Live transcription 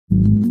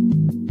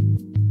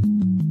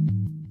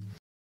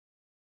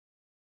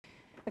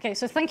Okay,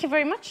 so thank you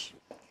very much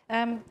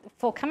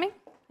for coming.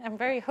 I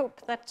very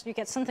hope that you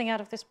get something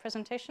out of this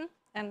presentation,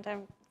 and I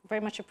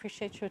very much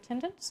appreciate your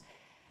attendance.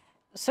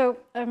 So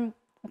I'm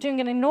doing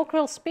an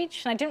inaugural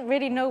speech, and I didn't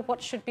really know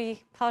what should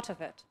be part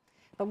of it.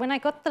 But when I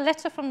got the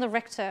letter from the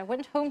rector, I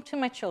went home to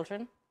my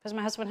children, because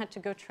my husband had to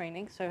go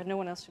training, so I had no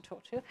one else to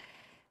talk to,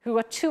 who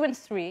are 2 and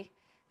 3,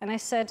 and I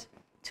said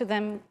to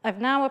them, I'm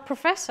now a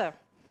professor.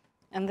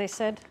 And they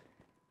said,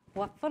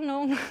 what for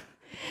no?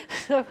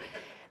 So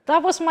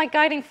that was my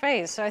guiding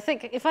phrase. So I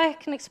think if I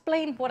can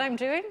explain what I'm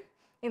doing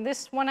in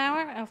this 1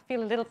 hour, I'll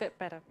feel a little bit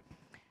better.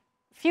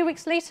 A few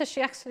weeks later, she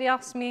actually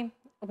asked me,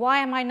 why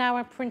am I now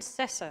a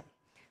princessa?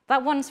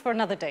 That one's for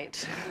another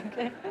date.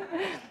 Okay?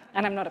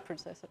 And I'm not a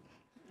princess.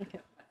 Okay.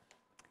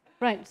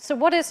 Right, so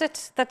what is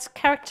it that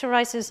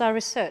characterizes our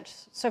research?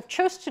 So I've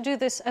chosen to do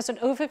this as an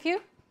overview.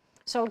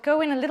 So I'll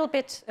go in a little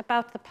bit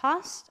about the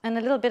past and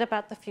a little bit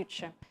about the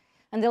future.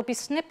 And there'll be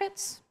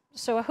snippets,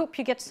 so I hope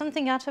you get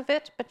something out of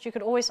it, but you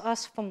could always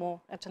ask for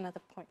more at another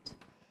point.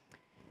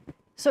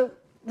 So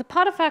the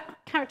part of our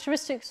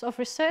characteristics of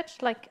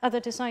research, like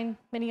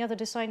many other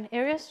design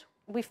areas,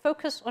 we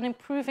focus on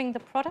improving the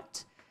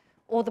product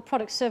or the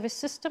product service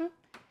system,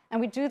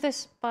 and we do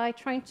this by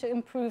trying to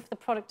improve the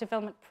product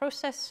development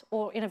process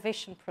or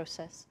innovation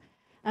process.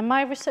 And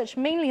my research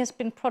mainly has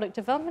been product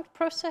development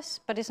process,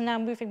 but is now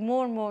moving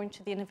more and more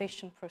into the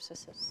innovation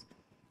processes.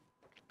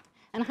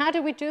 And how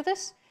do we do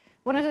this?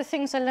 One of the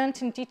things I learned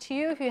in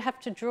DTU, you have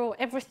to draw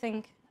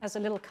everything as a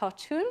little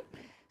cartoon.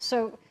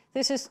 So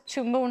this is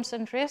to Mogens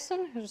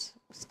Andreasen, whose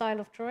style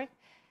of drawing.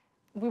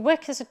 We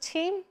work as a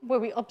team where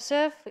we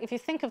observe. If you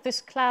think of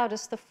this cloud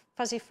as the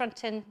fuzzy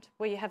front end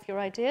where you have your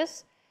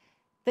ideas,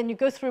 then you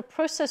go through a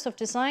process of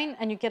design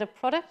and you get a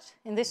product.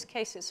 In this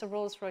case, it's a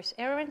Rolls-Royce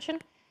aero engine.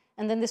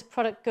 And then this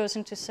product goes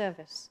into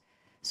service.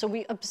 So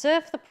we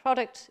observe the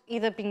product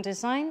either being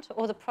designed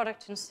or the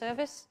product in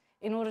service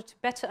in order to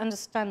better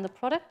understand the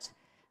product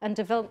and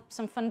develop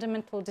some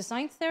fundamental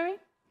design theory.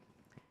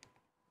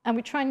 And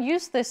we try and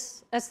use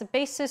this as the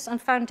basis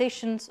and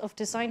foundations of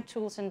design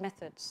tools and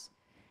methods.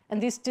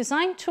 And these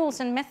design tools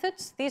and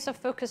methods, these are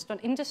focused on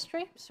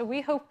industry. So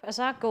we hope as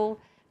our goal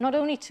not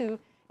only to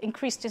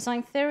increase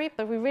design theory,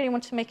 but we really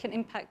want to make an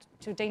impact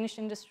to Danish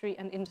industry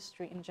and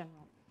industry in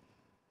general.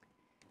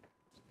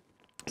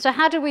 So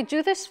how do we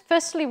do this?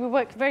 Firstly, we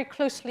work very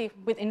closely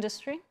with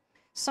industry.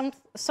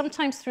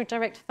 Sometimes through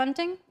direct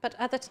funding, but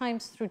other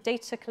times through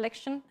data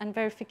collection and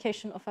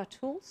verification of our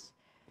tools.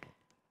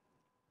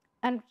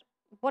 And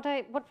what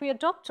we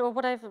adopt, or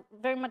what I've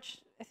very much,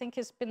 I think,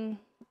 has been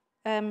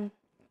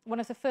one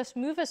of the first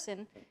movers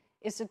in,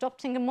 is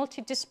adopting a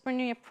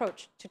multidisciplinary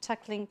approach to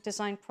tackling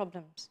design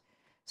problems.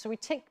 So we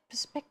take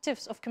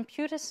perspectives of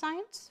computer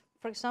science,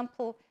 for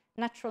example,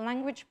 natural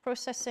language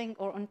processing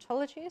or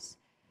ontologies.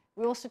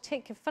 We also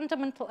take a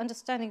fundamental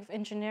understanding of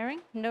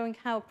engineering, knowing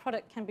how a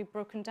product can be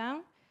broken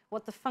down,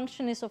 what the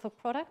function is of a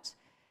product,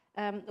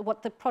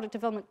 what the product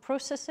development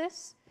process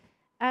is.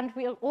 And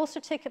we'll also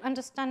take an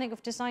understanding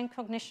of design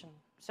cognition,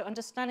 so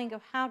understanding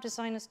of how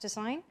designers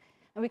design.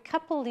 And we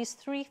couple these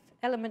 3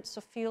 elements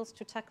of fields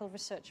to tackle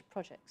research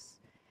projects.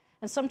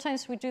 And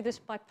sometimes we do this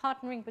by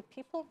partnering with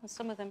people, and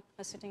some of them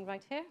are sitting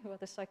right here, who are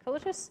the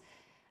psychologists,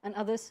 and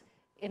others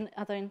in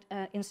other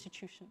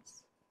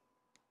institutions.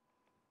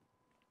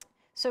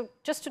 So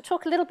just to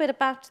talk a little bit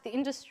about the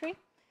industry,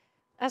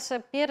 as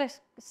Birte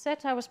said,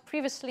 I was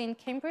previously in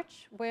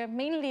Cambridge, where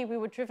mainly we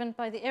were driven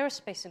by the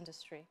aerospace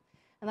industry.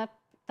 And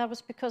that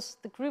was because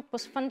the group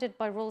was funded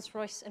by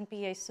Rolls-Royce and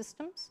BAE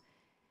Systems.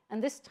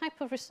 And this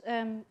type of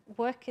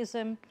work is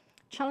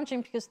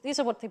challenging because these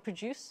are what they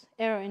produce,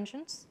 aero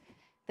engines.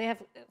 They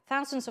have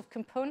thousands of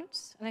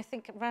components, and I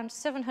think around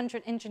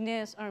 700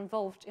 engineers are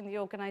involved in the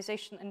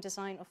organization and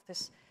design of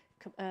this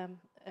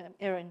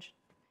aero engine.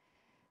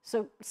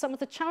 So some of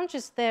the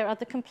challenges there are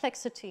the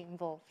complexity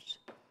involved.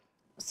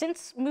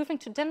 Since moving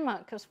to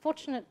Denmark, I was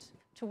fortunate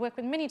to work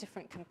with many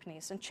different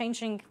companies and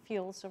changing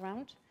fields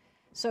around.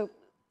 So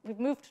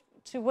we've moved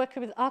to work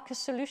with Arca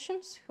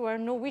Solutions, who are a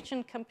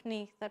Norwegian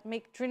company that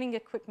make drilling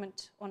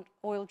equipment on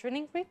oil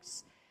drilling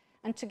rigs,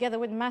 and together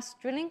with Mass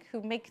Drilling,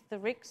 who make the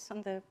rigs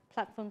and the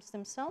platforms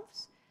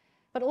themselves,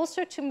 but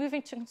also to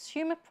moving to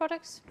consumer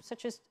products,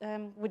 such as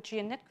with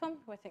GN Netcom,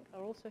 who I think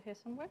are also here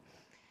somewhere,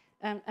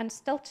 and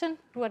Stelton,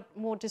 who are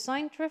more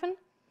design-driven.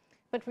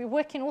 But we're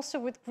working also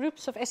with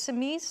groups of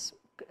SMEs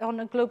on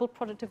a global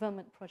product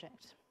development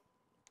project.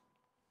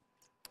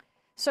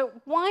 So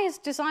why is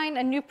design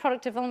and new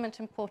product development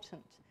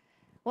important?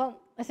 Well,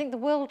 I think the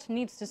world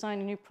needs design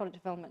and new product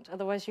development.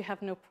 Otherwise, you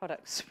have no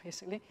products,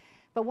 basically.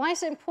 But why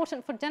is it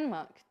important for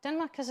Denmark?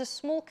 Denmark is a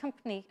small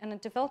company and a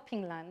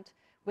developing land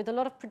with a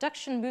lot of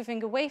production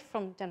moving away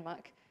from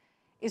Denmark,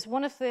 is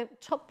one of the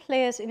top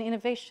players in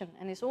innovation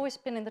and has always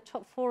been in the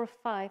top 4 or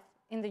 5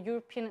 in the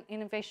European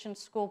Innovation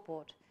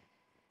Scoreboard,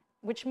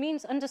 which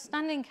means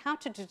understanding how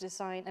to do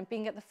design and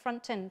being at the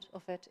front end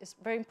of it is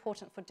very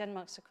important for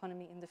Denmark's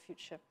economy in the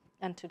future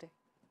and today.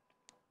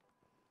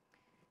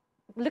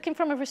 Looking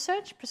from a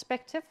research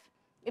perspective,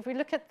 if we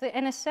look at the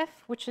NSF,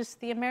 which is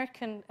the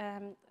American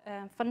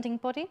funding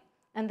body,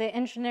 and their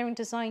Engineering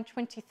Design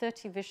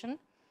 2030 vision,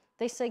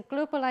 they say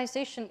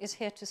globalization is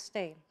here to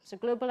stay. So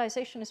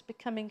globalization is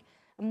becoming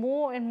a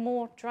more and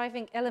more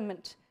driving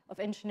element of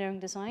engineering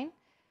design,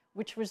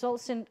 which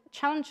results in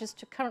challenges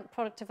to current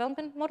product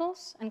development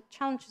models and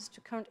challenges to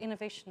current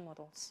innovation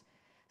models.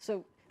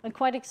 So it's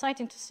quite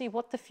exciting to see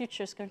what the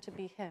future is going to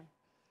be here.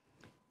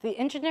 The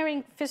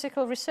Engineering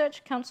Physical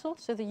Research Council,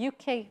 so the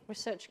UK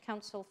Research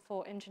Council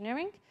for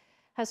Engineering,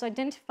 has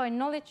identified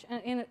knowledge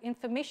and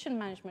information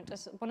management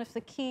as one of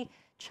the key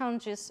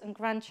challenges and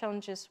grand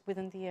challenges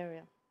within the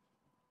area.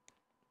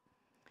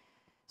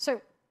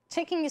 So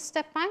taking a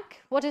step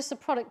back, what is the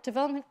product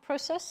development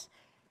process?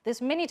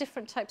 There's many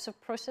different types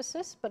of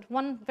processes, but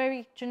one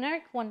very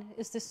generic one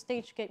is this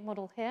stage gate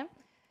model here,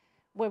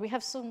 where we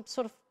have some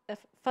sort of a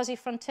fuzzy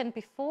front end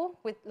before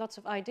with lots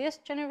of ideas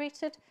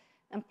generated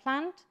and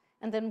planned,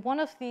 and then one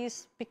of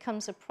these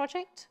becomes a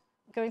project,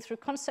 going through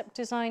concept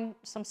design,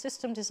 some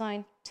system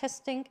design,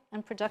 testing,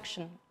 and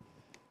production.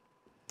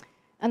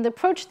 And the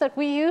approach that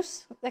we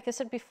use, like I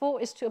said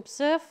before, is to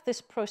observe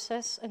this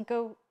process and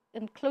go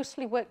and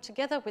closely work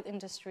together with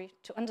industry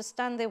to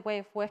understand their way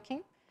of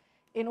working,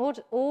 in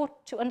order, or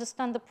to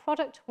understand the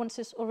product once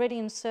it's already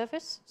in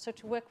service, so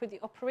to work with the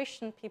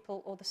operation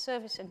people or the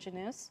service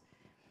engineers,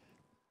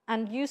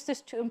 and use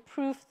this to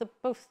improve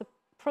both the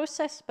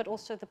process but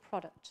also the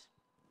product.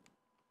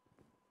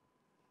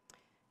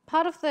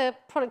 Part of the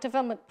product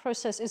development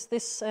process is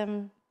this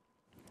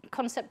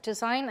concept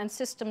design and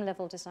system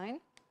level design.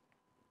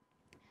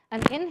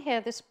 And in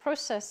here, this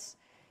process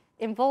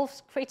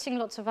involves creating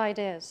lots of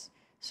ideas.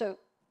 So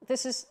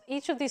this is,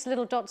 each of these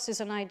little dots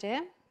is an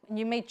idea, and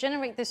you may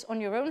generate this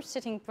on your own,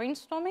 sitting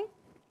brainstorming,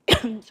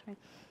 sorry,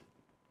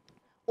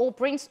 or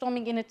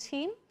brainstorming in a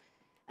team.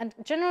 And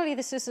generally,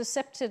 this is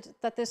accepted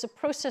that there's a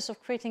process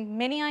of creating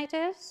many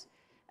ideas,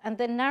 and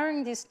then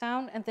narrowing these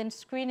down, and then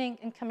screening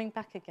and coming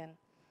back again.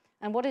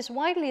 And what is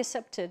widely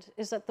accepted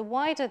is that the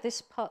wider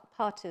this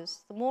part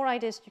is, the more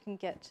ideas you can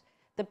get,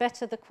 the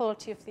better the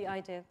quality of the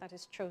idea that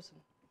is chosen.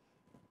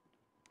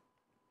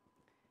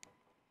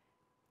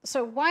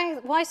 So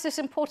why is this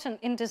important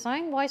in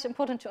design? Why is it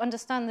important to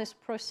understand this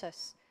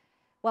process?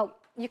 Well,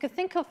 you could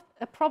think of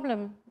a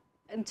problem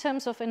in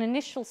terms of an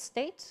initial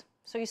state.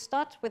 So you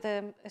start with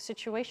a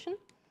situation,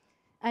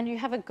 and you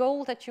have a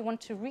goal that you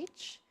want to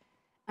reach,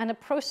 and a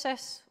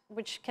process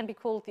which can be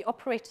called the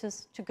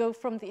operators to go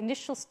from the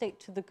initial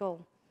state to the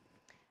goal.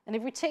 And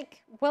if we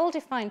take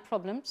well-defined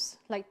problems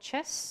like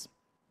chess,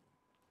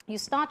 you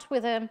start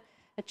with a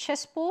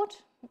chessboard,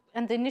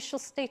 and the initial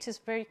state is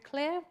very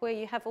clear, where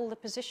you have all the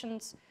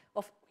positions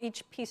of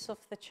each piece of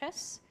the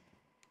chess.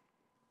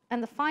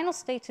 And the final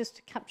state is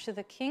to capture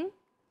the king.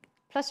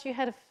 Plus, you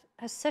have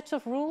a set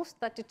of rules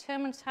that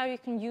determines how you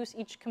can use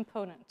each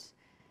component.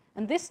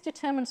 And this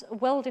determines a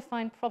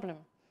well-defined problem.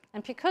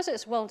 And because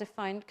it's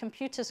well-defined,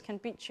 computers can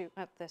beat you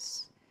at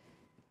this.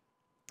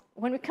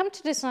 When we come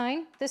to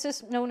design, this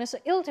is known as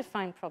an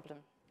ill-defined problem.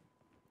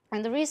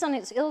 And the reason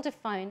it's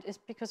ill-defined is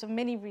because of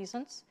many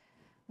reasons.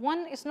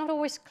 One, it's not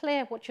always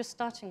clear what you're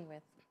starting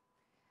with.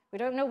 We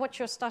don't know what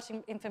your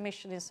starting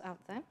information is out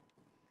there.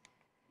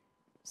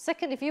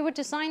 Second, if you were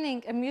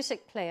designing a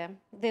music player,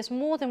 there's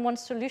more than one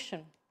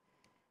solution.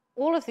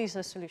 All of these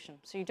are solutions.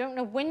 So you don't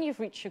know when you've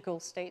reached your goal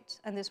state,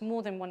 and there's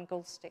more than one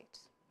goal state.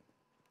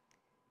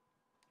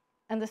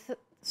 And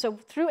so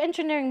through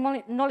engineering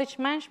knowledge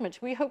management,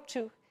 we hope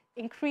to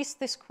increase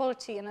this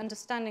quality and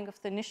understanding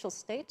of the initial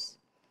states.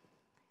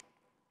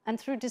 And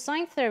through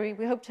design theory,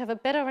 we hope to have a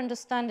better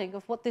understanding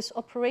of what this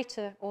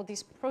operator or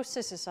these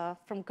processes are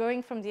from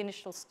going from the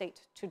initial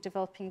state to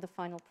developing the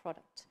final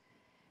product.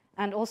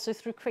 And also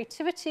through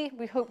creativity,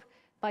 we hope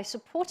by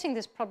supporting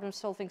this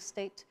problem-solving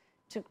state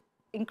to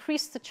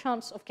increase the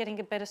chance of getting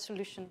a better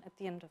solution at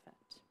the end of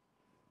it.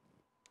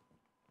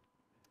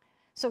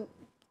 So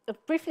I'm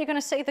briefly going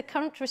to say the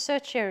current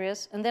research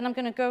areas, and then I'm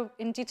going to go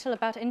in detail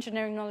about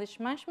engineering knowledge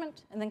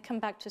management, and then come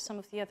back to some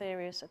of the other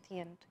areas at the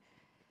end.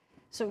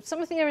 So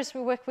some of the areas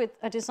we work with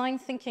are design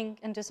thinking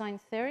and design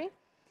theory,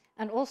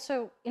 and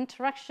also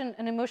interaction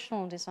and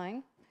emotional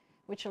design,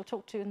 which I'll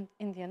talk to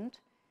in the end.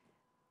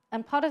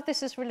 And part of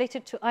this is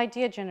related to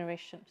idea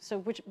generation, so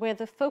where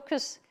the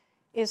focus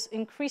is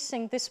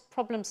increasing this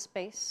problem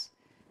space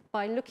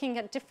by looking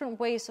at different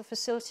ways of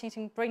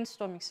facilitating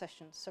brainstorming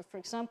sessions. So for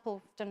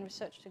example, we've done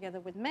research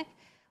together with MEC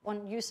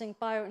on using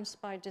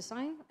bio-inspired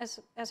design as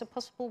a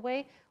possible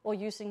way, or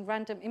using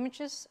random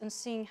images and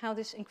seeing how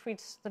this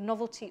increases the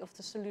novelty of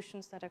the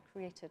solutions that are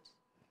created.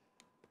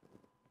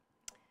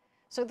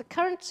 So the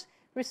current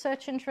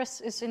research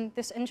interest is in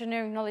this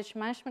engineering knowledge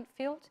management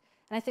field.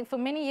 And I think for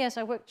many years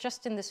I worked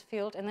just in this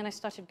field, and then I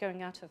started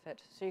going out of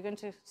it. So you're going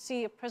to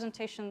see a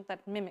presentation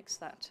that mimics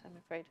that, I'm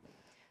afraid.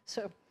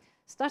 So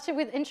started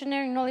with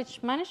engineering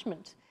knowledge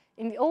management.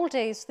 In the old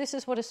days, this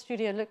is what a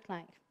studio looked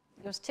like.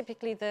 It was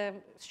typically the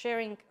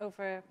sharing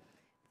over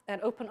an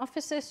open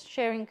offices,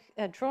 sharing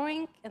a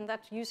drawing, and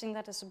using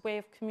that as a way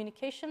of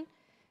communication.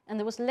 And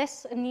there was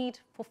less a need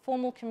for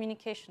formal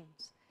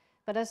communications.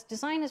 But as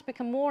design has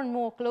become more and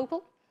more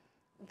global,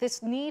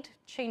 this need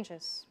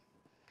changes.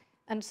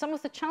 And some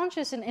of the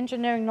challenges in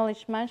engineering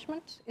knowledge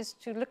management is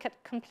to look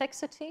at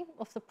complexity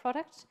of the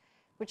product,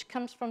 which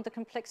comes from the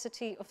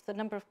complexity of the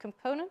number of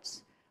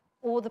components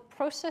or the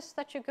process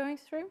that you're going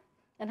through,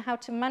 and how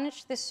to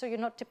manage this so you're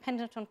not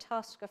dependent on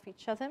tasks of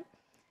each other.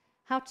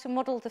 How to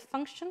model the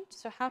function,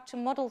 so how to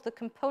model the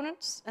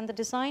components and the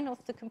design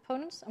of the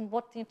components and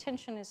what the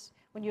intention is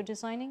when you're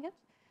designing it.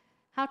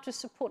 How to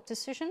support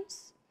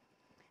decisions.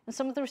 And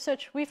some of the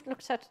research we've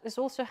looked at is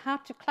also how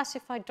to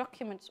classify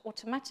documents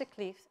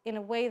automatically in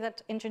a way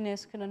that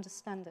engineers can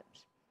understand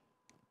it.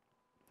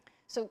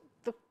 So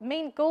the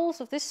main goals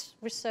of this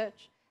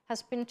research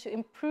has been to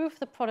improve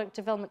the product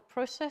development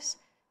process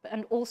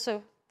and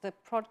also the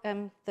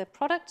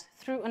product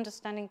through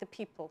understanding the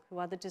people, who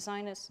are the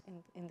designers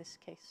in this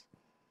case.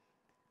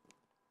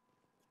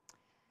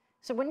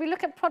 So when we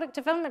look at product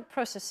development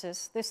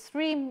processes, there's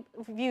three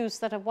views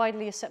that are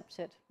widely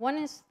accepted. One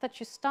is that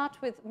you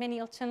start with many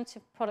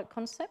alternative product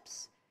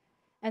concepts,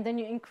 and then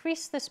you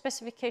increase the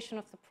specification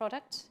of the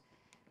product,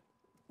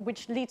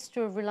 which leads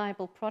to a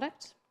reliable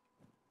product.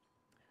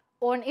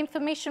 Or an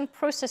information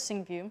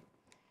processing view,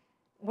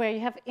 where you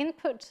have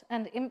input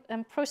and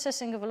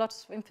processing of a lot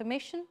of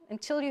information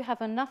until you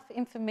have enough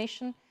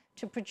information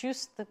to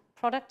produce the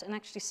product and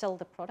actually sell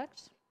the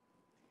product.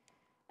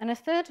 And a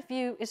third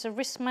view is a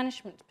risk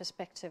management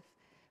perspective,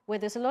 where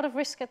there's a lot of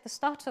risk at the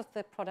start of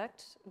the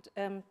product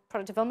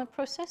development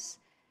process,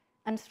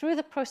 and through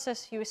the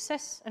process you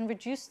assess and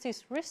reduce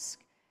this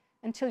risk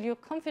until you're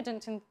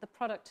confident in the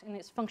product, in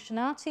its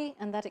functionality,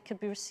 and that it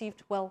could be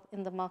received well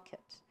in the market.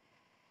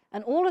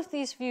 And all of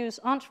these views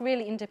aren't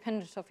really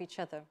independent of each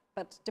other,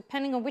 but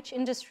depending on which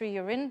industry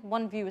you're in,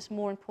 one view is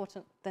more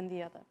important than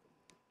the other.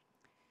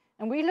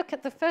 And we look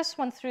at the first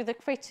one through the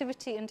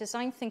creativity and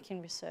design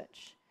thinking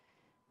research,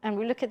 and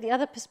we look at the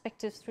other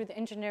perspectives through the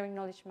engineering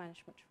knowledge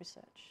management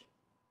research.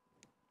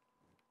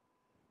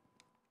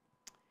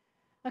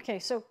 Okay,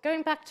 so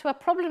going back to our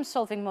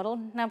problem-solving model,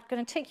 now I'm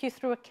going to take you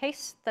through a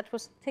case that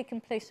was taken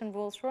place in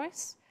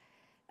Rolls-Royce,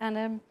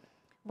 and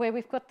where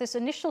we've got this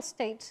initial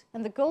state,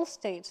 and the goal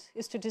state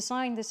is to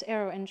design this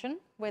aero engine,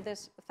 where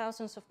there's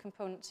thousands of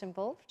components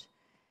involved.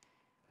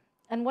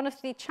 And one of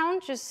the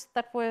challenges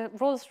that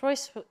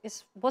Rolls-Royce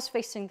was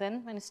facing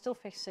then, and is still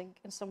facing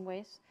in some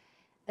ways,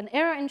 an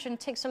aero engine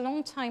takes a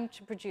long time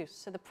to produce.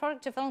 So the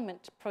product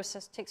development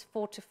process takes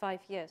 4 to 5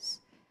 years.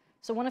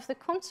 So one of the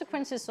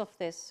consequences of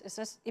this is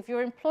that if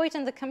you're employed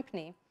in the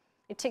company,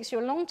 it takes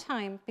you a long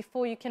time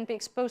before you can be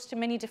exposed to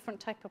many different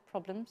types of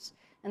problems,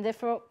 and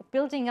therefore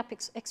building up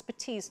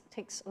expertise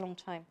takes a long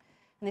time.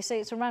 And they say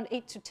it's around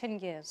 8 to 10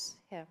 years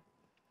here.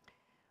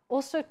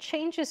 Also,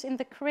 changes in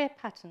the career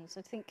patterns.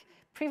 I think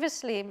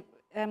previously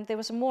there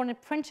was a more an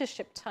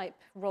apprenticeship type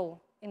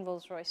role in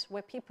Rolls-Royce,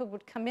 where people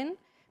would come in,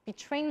 be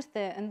trained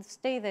there, and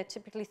stay there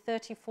typically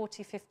 30,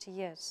 40, 50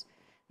 years.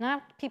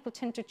 Now people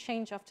tend to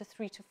change after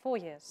 3 to 4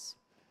 years.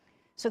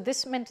 So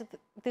this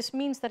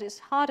means that it's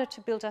harder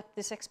to build up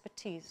this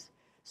expertise.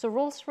 So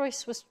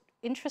Rolls-Royce was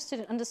interested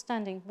in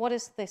understanding what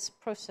is this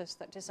process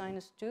that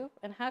designers do,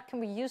 and how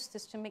can we use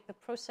this to make the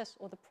process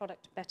or the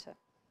product better.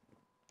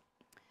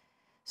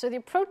 So the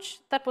approach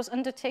that was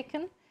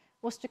undertaken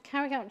was to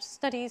carry out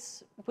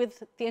studies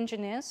with the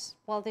engineers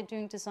while they're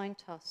doing design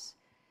tasks.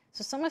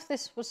 So some of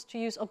this was to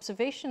use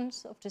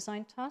observations of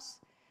design tasks.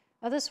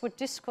 Others were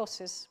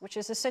discourses, which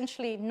is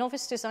essentially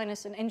novice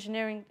designers and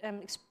engineering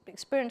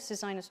experienced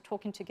designers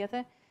talking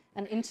together,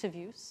 and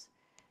interviews.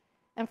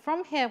 And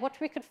from here, what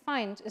we could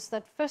find is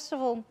that, first of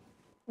all,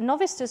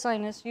 novice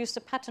designers used a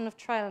pattern of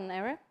trial and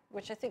error,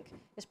 which I think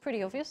is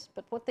pretty obvious.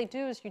 But what they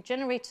do is you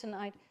generate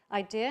an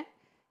idea,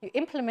 you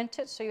implement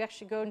it, so you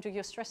actually go and do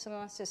your stress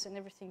analysis and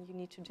everything you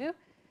need to do,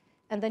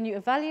 and then you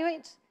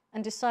evaluate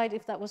and decide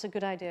if that was a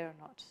good idea or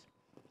not.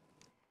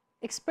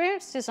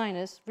 Experienced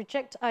designers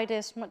reject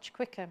ideas much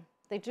quicker.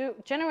 They do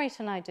generate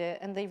an idea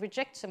and they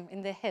reject them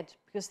in their head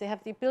because they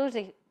have the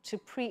ability to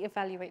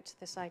pre-evaluate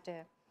this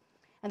idea.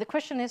 And the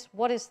question is,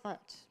 what is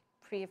that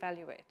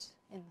pre-evaluate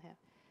in here?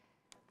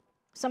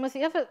 Some of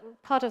the other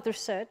part of the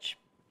research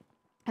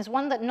is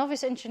one that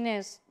novice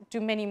engineers do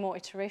many more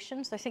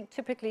iterations. I think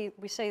typically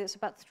we say it's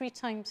about 3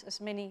 times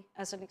as many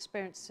as an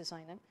experienced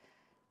designer.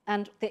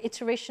 And the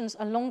iterations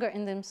are longer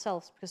in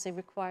themselves because they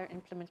require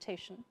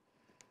implementation.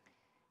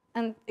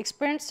 And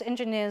experienced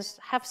engineers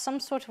have some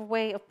sort of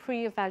way of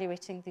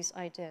pre-evaluating these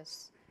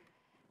ideas.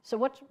 So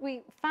what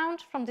we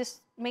found from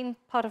this main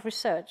part of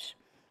research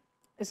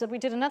is that we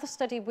did another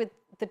study with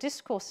the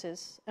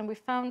discourses, and we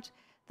found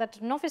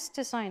that novice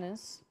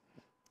designers,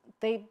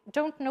 they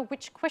don't know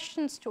which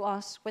questions to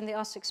ask when they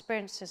ask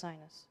experienced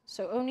designers.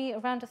 So only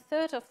around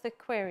 1/3 of the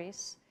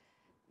queries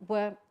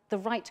were the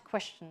right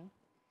question.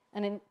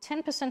 And in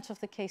 10%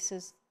 of the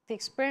cases, the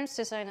experienced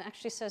designer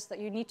actually says that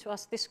you need to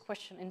ask this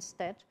question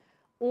instead,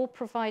 or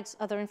provides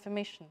other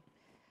information.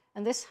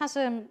 And this has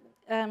a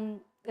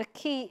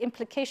key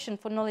implication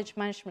for knowledge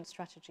management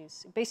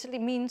strategies. It basically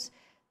means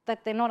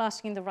that they're not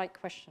asking the right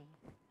question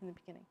in the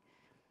beginning.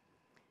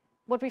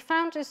 what we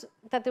found is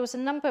that there was a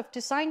number of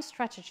design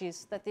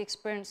strategies that the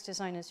experienced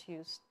designers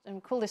used. And we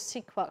call this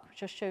CQuark,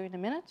 which I'll show you in a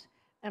minute.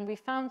 And we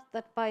found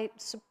that by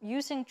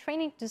using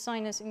training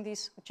designers in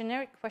these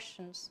generic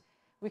questions,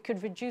 we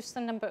could reduce the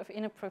number of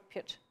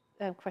inappropriate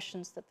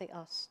questions that they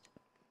asked.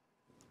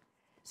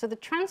 So the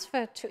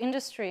transfer to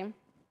industry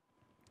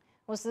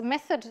was the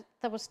method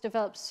that was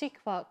developed.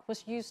 CQuark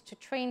was used to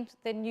train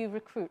their new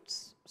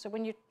recruits. So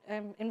when you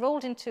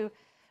enrolled into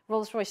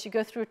Rolls-Royce, you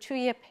go through a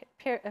 2-year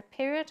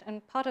period,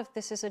 and part of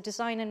this is a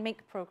design and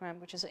make program,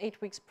 which is an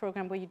 8 weeks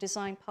program where you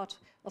design part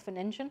of an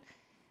engine.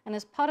 And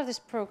as part of this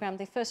program,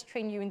 they first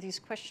train you in these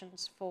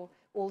questions for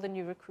all the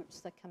new recruits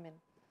that come in.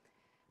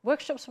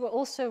 Workshops were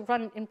also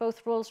run in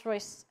both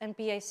Rolls-Royce and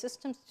BAE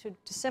Systems to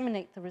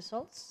disseminate the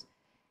results.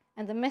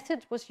 And the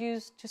method was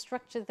used to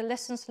structure the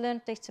lessons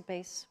learned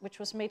database, which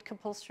was made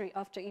compulsory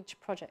after each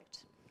project.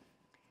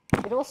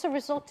 It also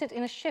resulted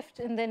in a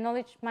shift in their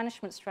knowledge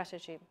management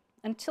strategy.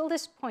 Until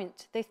this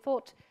point, they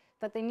thought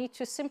that they need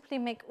to simply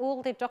make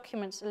all their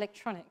documents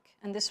electronic,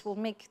 and this will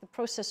make the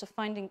process of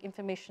finding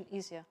information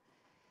easier.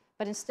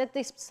 But instead,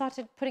 they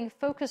started putting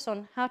focus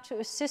on how to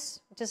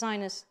assist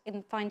designers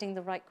in finding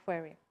the right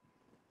query.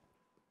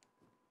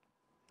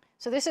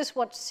 So this is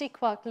what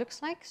CQuark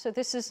looks like. So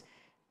this is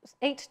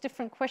 8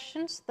 different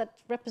questions that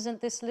represent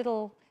this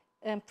little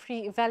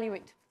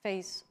pre-evaluate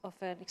phase of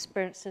an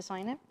experienced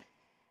designer.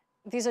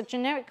 These are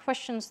generic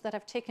questions that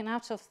I've taken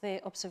out of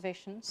the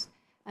observations,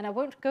 and I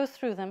won't go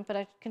through them, but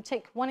I can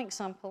take one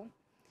example,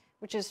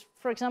 which is,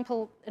 for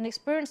example, an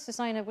experienced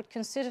designer would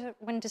consider,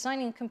 when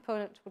designing a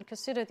component, would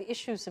consider the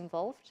issues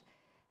involved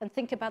and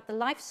think about the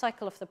life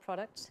cycle of the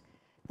product,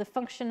 the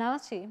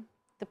functionality,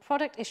 the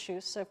product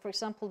issues, so for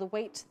example, the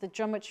weight, the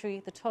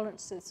geometry, the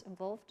tolerances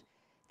involved,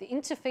 the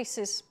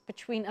interfaces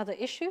between other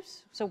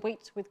issues, so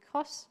weight with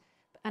costs,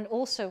 and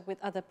also with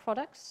other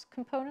products,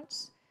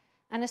 components,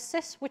 and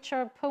assess which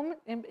are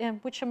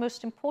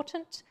most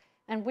important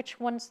and which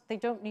ones they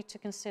don't need to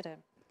consider.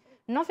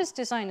 Novice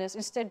designers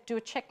instead do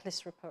a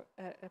checklist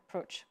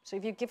approach. So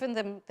if you've given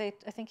them, I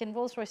think in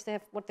Rolls-Royce they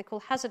have what they call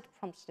hazard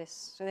prompt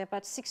lists. So they have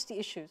about 60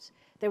 issues.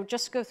 They would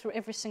just go through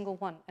every single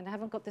one and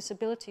haven't got this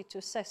ability to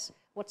assess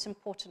what's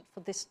important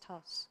for this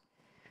task.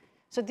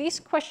 So these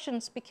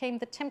questions became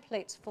the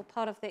templates for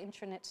part of their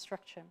intranet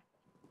structure.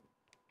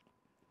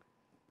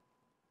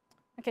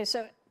 Okay,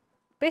 so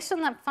based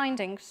on that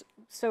findings,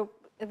 so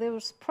there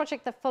was a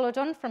project that followed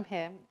on from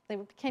here.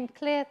 It became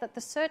clear that the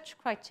search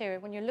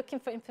criteria, when you're looking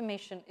for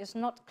information, is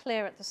not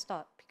clear at the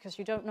start because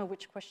you don't know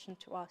which question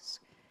to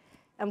ask.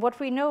 And what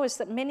we know is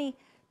that many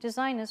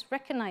designers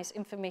recognize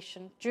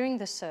information during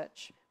the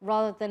search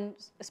rather than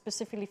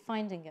specifically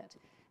finding it.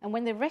 And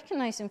when they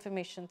recognize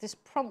information, this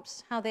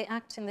prompts how they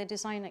act in their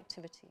design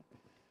activity.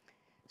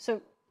 So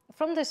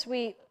from this,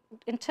 we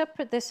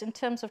interpret this in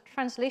terms of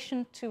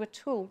translation to a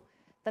tool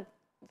that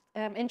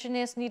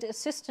engineers need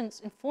assistance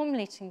in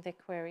formulating their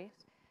queries,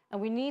 and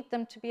we need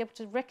them to be able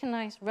to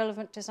recognize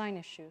relevant design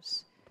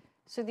issues.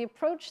 So the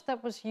approach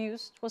that was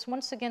used was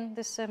once again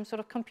this sort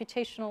of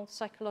computational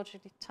psychology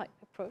type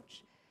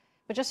approach.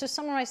 But just to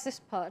summarize this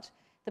part,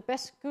 the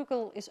best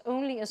Google is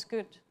only as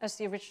good as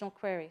the original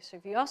query. So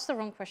if you ask the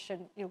wrong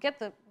question, you'll get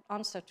the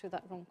answer to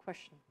that wrong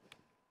question.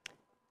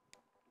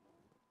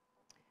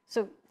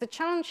 So the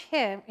challenge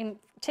here in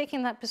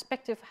taking that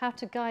perspective, how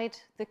to guide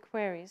the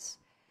queries,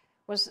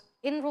 was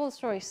in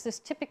Rolls-Royce, there's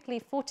typically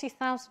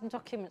 40,000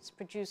 documents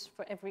produced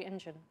for every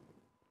engine.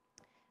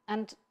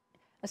 And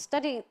a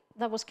study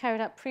that was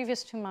carried out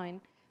previous to mine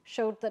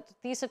showed that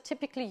these are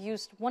typically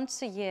used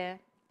once a year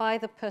by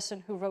the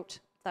person who wrote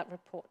that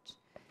report.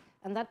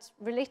 And that's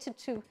related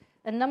to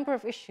a number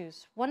of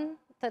issues. One,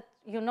 that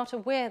you're not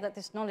aware that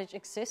this knowledge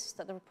exists,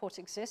 that the report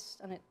exists.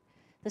 And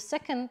the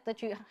second,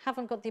 that you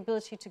haven't got the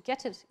ability to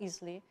get it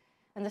easily.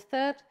 And the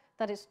third,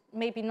 that it's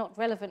maybe not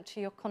relevant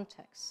to your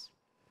context.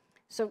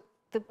 So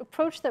the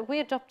approach that we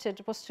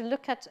adopted was to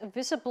look at a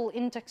visible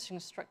indexing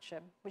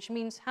structure, which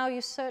means how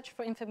you search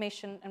for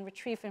information and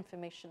retrieve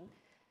information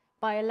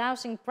by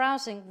allowing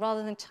browsing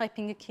rather than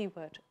typing a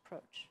keyword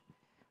approach.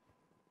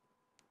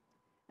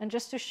 And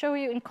just to show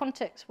you in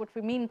context what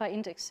we mean by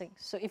indexing.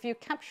 So if you're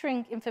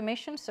capturing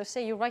information, so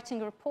say you're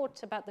writing a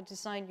report about the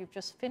design you've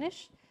just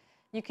finished,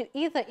 you could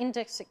either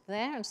index it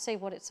there and say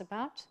what it's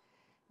about.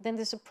 Then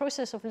there's a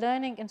process of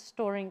learning and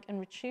storing and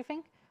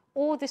retrieving,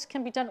 or this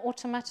can be done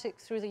automatic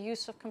through the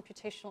use of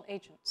computational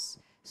agents.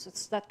 So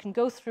that can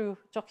go through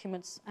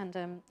documents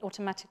and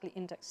automatically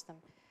index them.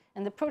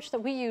 And the approach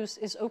that we use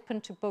is open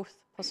to both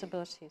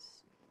possibilities.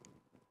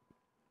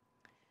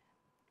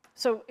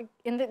 So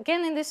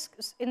again, in this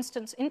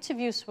instance,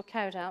 interviews were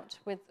carried out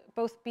with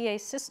both BAE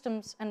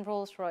Systems and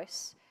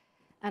Rolls-Royce.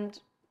 And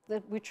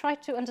we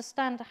tried to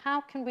understand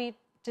how can we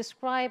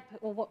describe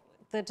or what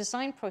the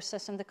design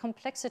process and the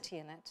complexity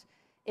in it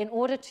in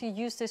order to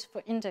use this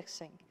for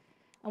indexing.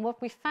 And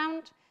what we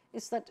found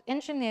is that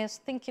engineers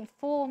think in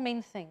 4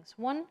 main things.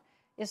 One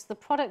is the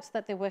products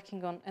that they're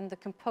working on and the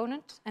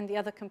component and the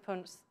other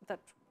components that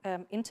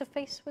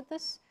interface with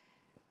this.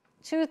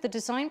 to the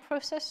design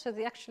process, so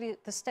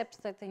the steps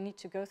that they need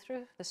to go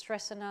through, the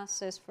stress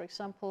analysis, for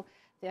example,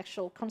 the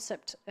actual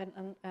concept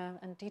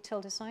and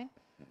detail design.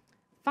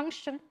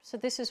 Function, so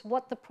this is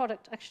what the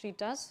product actually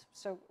does.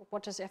 So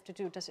what does it have to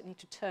do? Does it need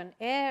to turn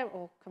air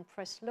or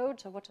compress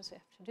loads, or what does it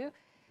have to do?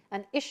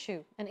 And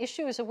issue. An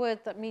issue is a word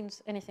that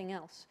means anything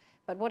else.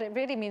 But what it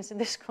really means in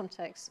this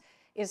context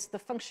is the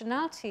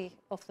functionality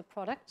of the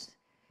product,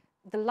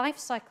 the life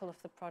cycle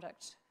of the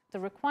product, the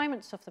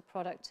requirements of the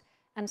product,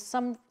 and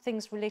some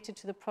things related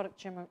to the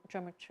product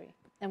geometry.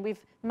 And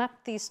we've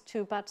mapped these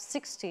to about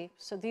 60,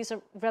 so these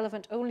are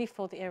relevant only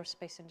for the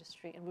aerospace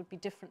industry and would be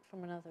different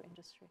from another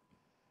industry.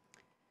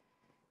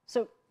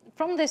 So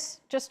from this,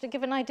 just to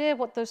give an idea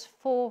what these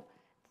four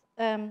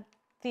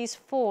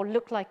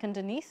look like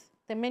underneath,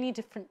 there are many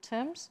different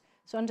terms.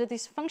 So under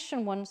these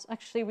function ones,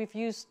 actually we've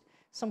used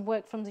some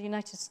work from the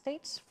United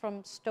States,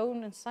 from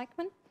Stone and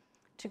Sykman,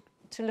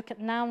 to look at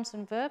nouns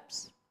and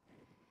verbs.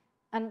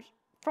 And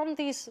from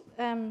these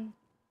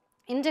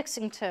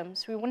indexing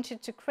terms, we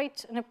wanted to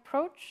create an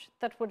approach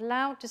that would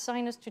allow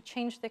designers to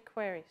change their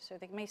query. So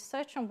they may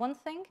search on one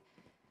thing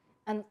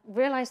and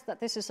realize that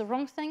this is the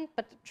wrong thing,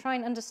 but try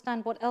and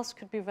understand what else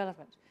could be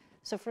relevant.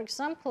 So for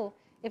example,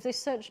 if they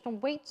searched on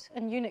weight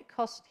and unit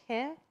cost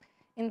here,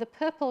 in the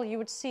purple you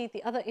would see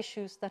the other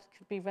issues that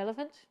could be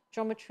relevant,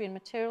 geometry and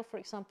material, for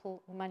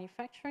example, or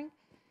manufacturing.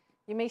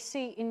 You may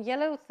see in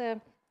yellow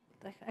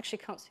I actually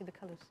can't see the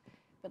colors,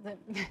 but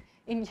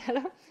in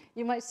yellow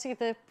you might see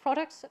the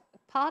products,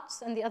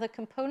 parts, and the other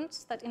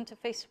components that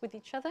interface with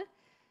each other.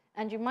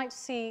 And you might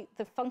see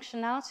the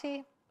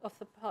functionality of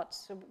the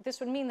parts. So this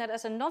would mean that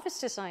as a novice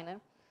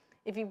designer,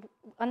 if you're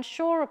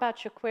unsure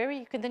about your query,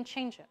 you can then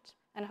change it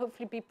and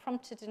hopefully be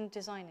prompted in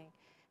designing.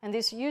 And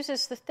this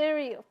uses the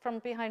theory from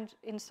behind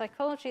in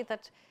psychology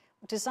that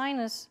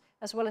designers,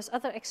 as well as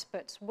other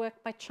experts, work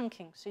by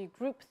chunking. So you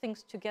group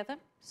things together.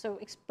 So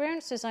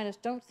experienced designers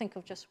don't think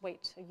of just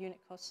weight or unit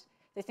costs.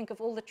 They think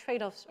of all the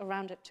trade-offs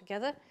around it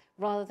together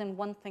rather than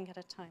one thing at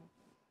a time.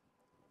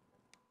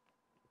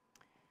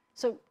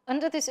 So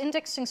under this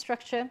indexing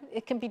structure,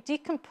 it can be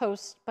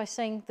decomposed by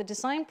saying the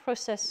design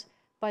process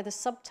by the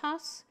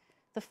subtasks,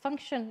 the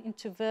function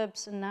into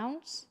verbs and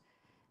nouns,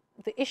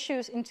 the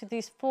issues into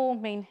these four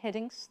main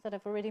headings that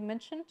I've already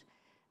mentioned,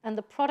 and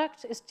the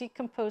product is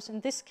decomposed,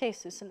 in this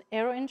case, is an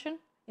aero engine,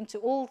 into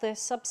all their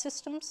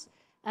subsystems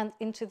and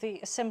into the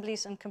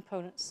assemblies and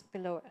components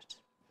below it.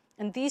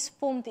 And these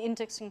form the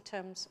indexing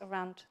terms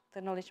around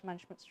the knowledge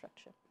management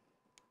structure.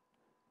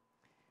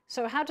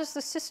 So how does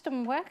the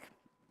system work?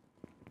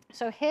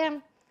 So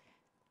here,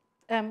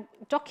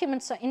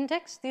 documents are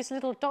indexed. These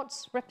little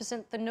dots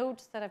represent the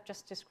nodes that I've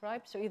just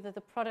described, so either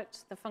the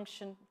product, the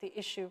function, the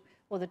issue,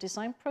 or the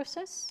design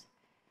process.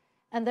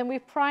 And then we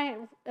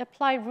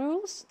apply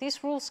rules.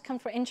 These rules come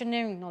from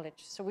engineering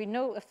knowledge. So we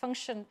know a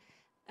function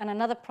and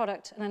another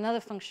product and another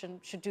function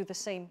should do the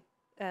same,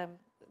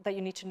 that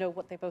you need to know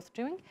what they're both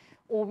doing,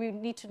 or we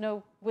need to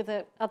know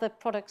whether other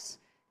products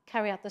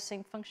carry out the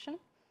same function.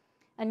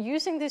 And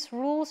using these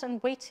rules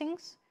and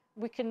weightings,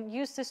 we can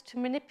use this to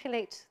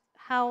manipulate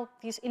how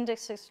these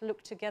indexes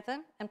look together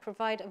and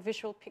provide a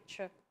visual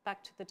picture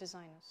back to the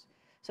designers.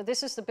 So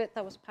this is the bit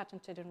that was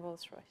patented in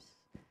Rolls-Royce.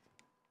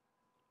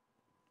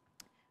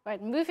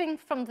 Right, moving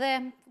from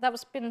there, that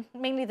was been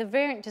mainly the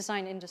variant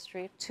design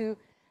industry to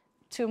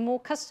a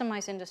more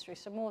customized industry,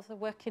 so more of the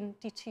work in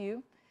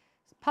DTU.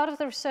 Part of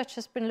the research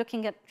has been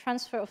looking at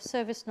transfer of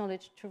service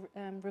knowledge to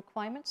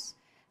requirements.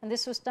 And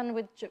this was done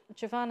with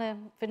Giovanna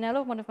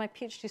Vinello, one of my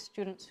PhD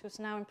students, who's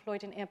now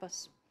employed in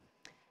Airbus.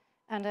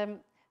 And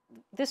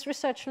this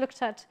research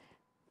looked at,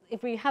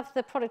 if we have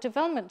the product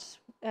development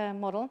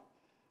model,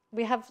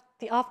 we have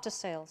the after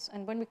sales.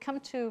 And when we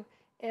come to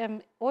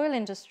oil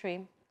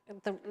industry,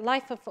 the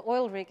life of the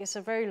oil rig is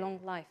a very long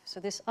life. So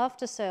this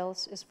after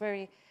sales is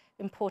very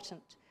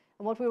important.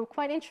 And what we were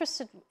quite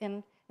interested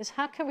in is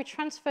how can we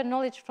transfer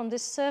knowledge from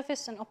this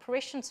service and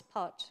operations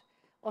part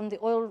on the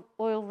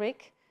oil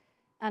rig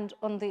and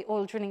on the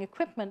oil drilling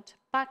equipment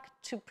back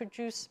to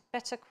produce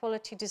better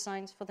quality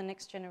designs for the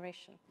next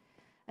generation.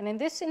 And in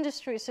this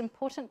industry, it's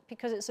important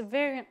because it's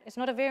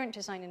not a variant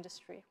design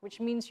industry, which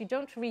means you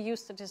don't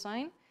reuse the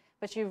design,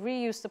 but you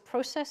reuse the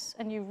process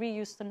and you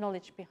reuse the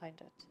knowledge behind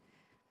it.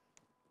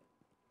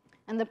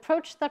 And the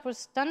approach that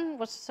was done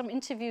was some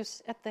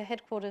interviews at the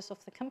headquarters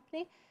of the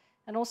company.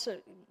 And also,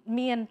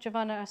 me and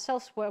Giovanna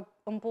ourselves were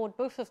on board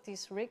both of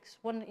these rigs,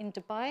 one in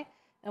Dubai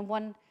and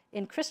one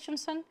in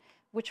Kristensen,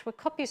 which were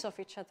copies of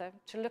each other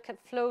to look at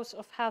flows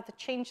of how the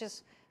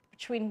changes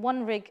between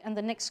one rig and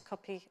the next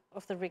copy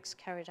of the rigs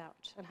carried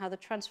out and how the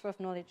transfer of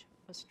knowledge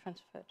was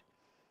transferred.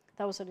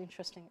 That was an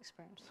interesting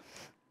experience.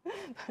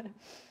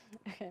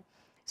 Okay.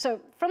 So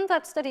from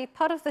that study,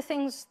 part of the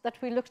things that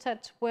we looked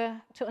at were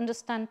to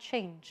understand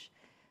change.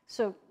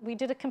 So we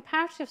did a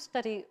comparative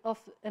study of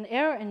an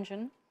aero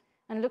engine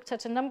and looked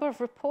at a number of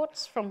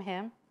reports from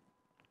here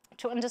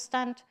to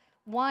understand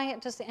why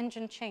does the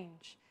engine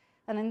change.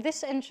 And in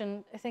this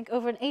engine, I think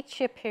over an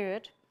 8-year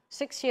period,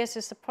 6 years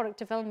is the product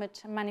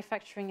development,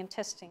 manufacturing, and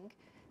testing,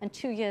 and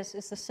 2 years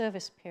is the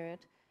service period.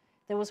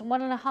 there was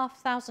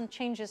 1,500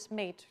 changes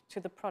made to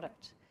the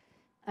product.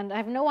 And I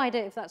have no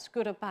idea if that's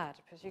good or bad,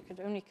 because you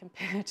could only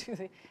compare to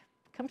the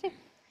company.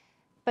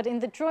 But in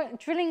the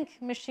drilling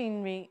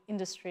machinery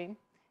industry,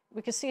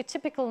 we could see a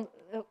typical,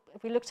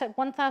 we looked at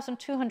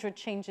 1,200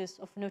 changes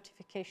of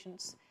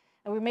notifications.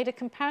 And we made a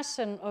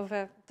comparison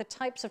over the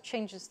types of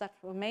changes that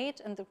were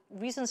made and the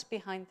reasons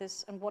behind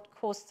this and what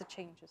caused the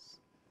changes.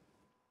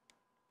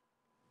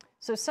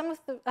 So some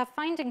of our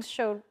findings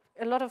showed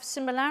a lot of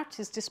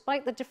similarities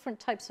despite the different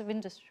types of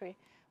industry.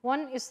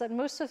 One is that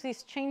most of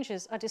these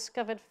changes are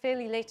discovered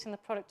fairly late in the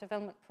product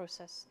development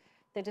process.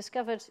 They're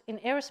discovered in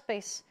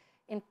aerospace,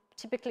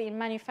 typically in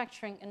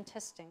manufacturing and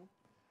testing,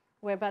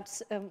 where about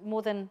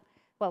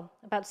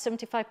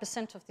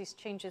 75% of these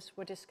changes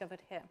were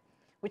discovered here,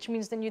 which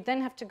means then you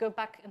then have to go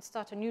back and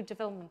start a new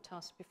development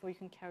task before you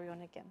can carry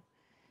on again.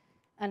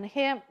 And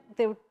here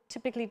they were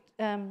typically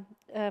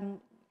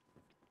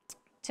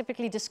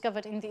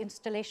discovered in the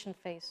installation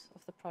phase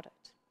of the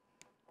product.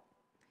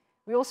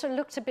 We also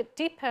looked a bit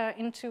deeper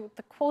into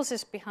the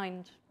causes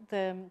behind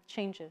the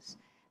changes.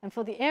 And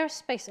for the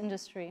aerospace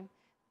industry,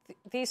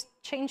 these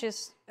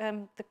changes,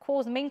 the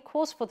main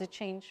cause for the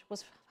change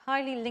was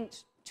highly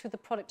linked to the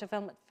product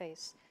development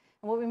phase.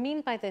 And what we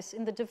mean by this,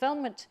 in the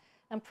development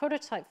and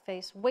prototype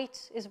phase,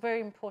 weight is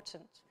very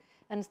important.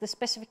 And the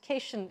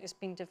specification is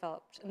being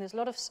developed. And there's a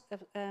lot of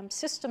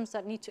systems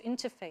that need to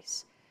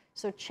interface.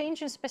 So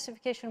change in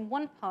specification in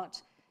one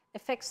part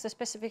affects the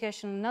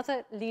specification in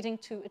another, leading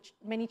to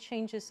many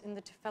changes in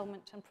the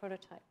development and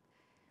prototype.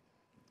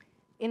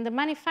 In the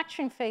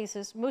manufacturing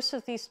phases, most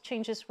of these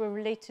changes were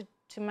related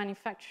to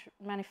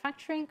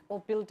manufacturing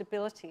or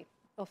buildability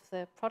of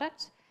the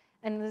product.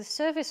 And in the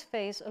service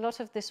phase, a lot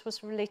of this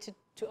was related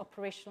to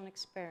operational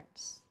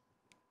experience.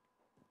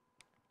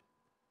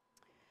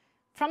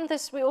 From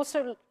this, we're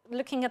also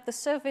looking at the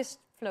service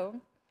flow.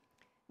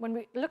 When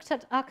we looked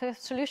at Aker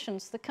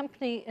Solutions, the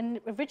company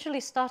originally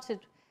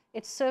started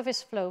its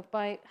service flow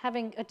by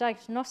having a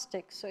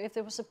diagnostic. So if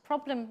there was a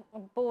problem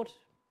on board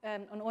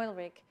an oil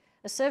rig,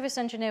 a service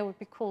engineer would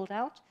be called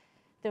out.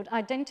 They would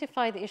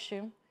identify the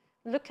issue,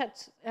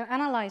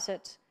 analyze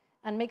it,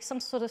 and make some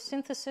sort of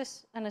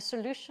synthesis and a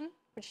solution,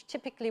 which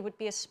typically would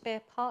be a spare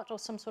part or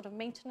some sort of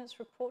maintenance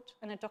report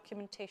and a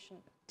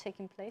documentation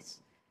taking place.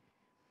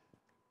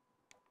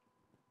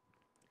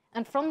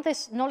 And from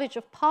this, knowledge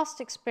of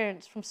past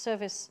experience from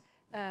service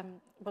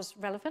was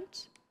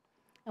relevant.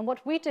 And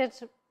what we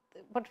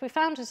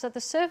found is that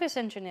the service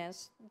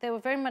engineers, they were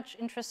very much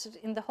interested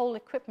in the whole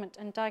equipment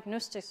and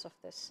diagnostics of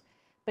this.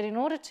 But in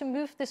order to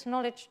move this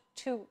knowledge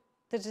to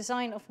the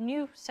design of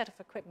new set of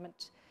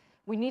equipment,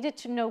 we needed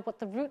to know what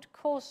the root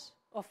cause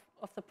of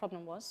the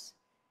problem was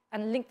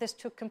and link this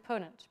to a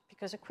component,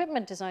 because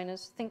equipment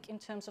designers think in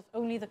terms of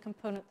only the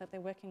component that they're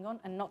working on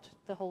and not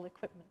the whole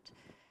equipment.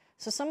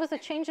 So some of the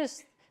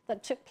changes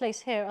that took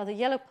place here are the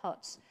yellow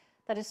parts,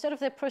 that instead of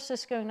their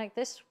process going like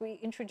this, we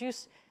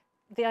introduced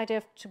the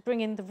idea to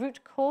bring in the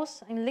root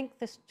cause and link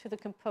this to the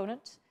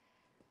component.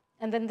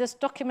 And then this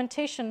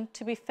documentation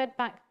to be fed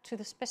back to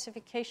the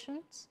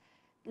specifications,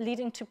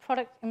 leading to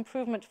product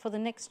improvement for the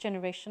next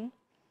generation,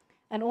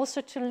 and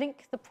also to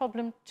link the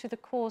problem to the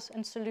cause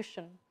and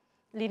solution,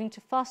 leading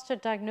to faster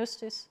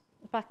diagnosis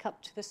back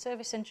up to the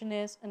service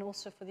engineers and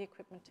also for the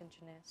equipment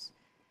engineers.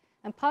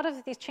 And part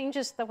of these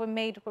changes that were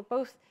made were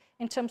both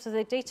in terms of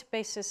their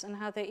databases and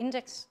how they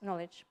index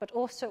knowledge, but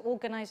also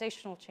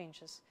organizational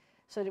changes.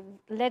 So it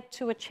led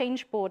to a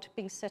change board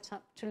being set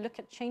up to look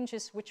at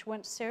changes which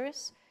weren't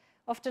serious.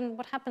 Often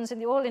what happens in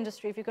the oil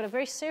industry, if you've got a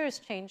very serious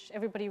change,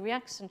 everybody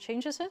reacts and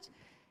changes it.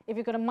 If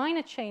you've got a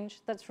minor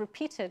change that's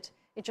repeated,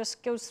 it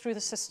just goes through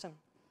the system.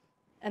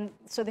 And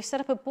so they set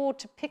up a board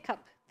to pick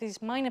up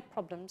these minor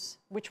problems,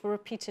 which were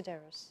repeated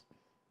errors.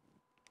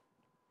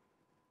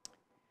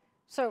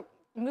 So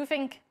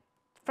moving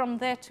from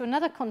there to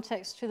another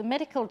context, to the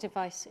medical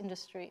device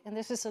industry, and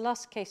this is the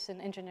last case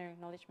in engineering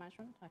knowledge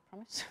management, I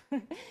promise,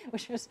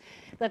 which was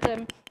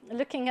that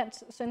looking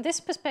at, so in this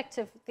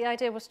perspective, the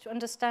idea was to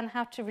understand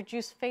how to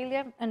reduce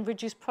failure and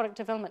reduce product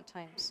development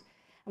times.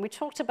 And we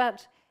talked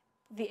about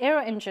the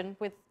aero engine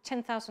with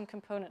 10,000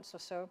 components or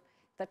so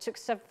that took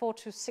 4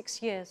 to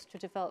 6 years to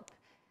develop.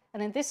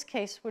 And in this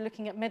case, we're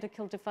looking at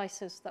medical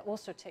devices that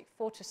also take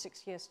 4 to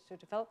 6 years to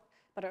develop,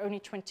 but are only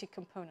 20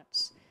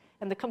 components.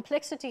 And the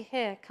complexity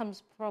here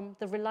comes from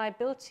the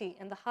reliability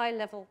and the high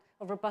level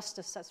of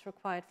robustness that's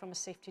required from a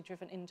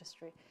safety-driven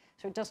industry.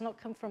 So it does not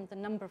come from the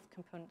number of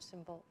components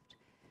involved.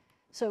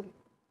 So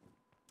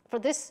for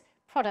this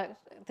product,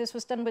 this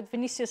was done with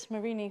Vinicius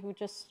Marini, who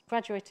just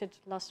graduated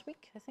last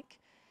week, I think.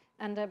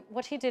 And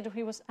what he did,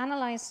 he was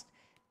analyzed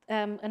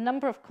a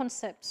number of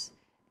concepts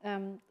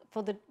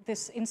for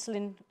this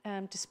insulin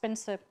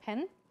dispenser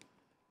pen,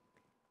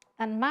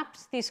 and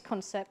mapped these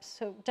concepts.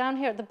 So down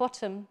here at the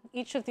bottom,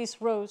 each of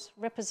these rows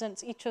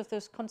represents each of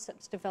those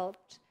concepts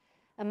developed,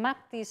 and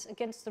mapped these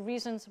against the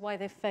reasons why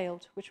they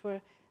failed, which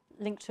were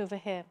linked over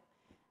here.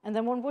 And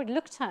then when we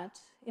looked at,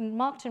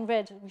 marked in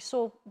red, we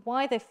saw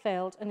why they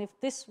failed, and if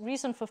this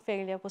reason for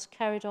failure was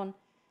carried on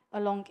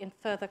along in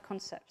further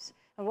concepts.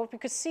 And what we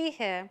could see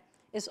here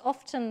is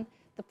often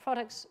the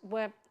products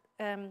where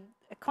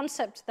a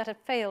concept that had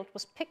failed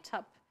was picked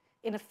up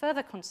in a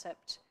further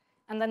concept,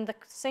 and then the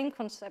same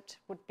concept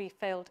would be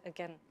failed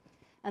again.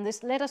 And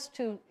this led us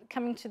to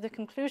coming to the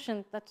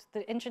conclusion that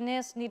the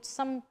engineers need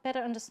some better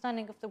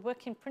understanding of the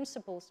working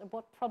principles and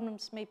what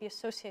problems may be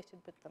associated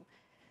with them.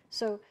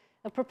 So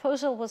a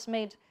proposal was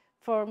made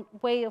for a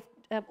way of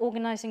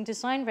organizing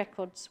design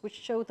records which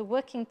show the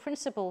working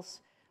principles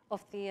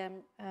of the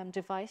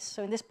device.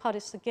 So in this part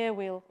is the gear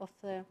wheel of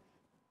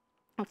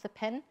the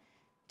pen,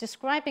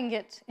 describing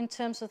it in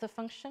terms of the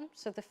function.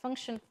 So the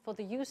function for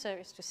the user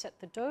is to set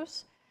the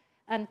dose,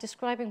 and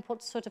describing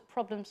what sort of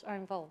problems are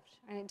involved.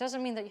 And it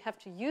doesn't mean that you have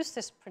to use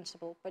this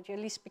principle, but you at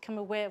least become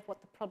aware of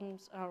what the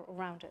problems are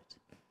around it.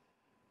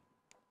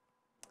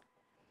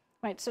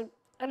 Right, so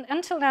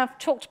until now I've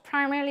talked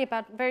primarily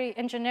about very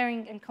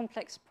engineering and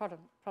complex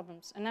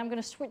problems, and now I'm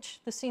going to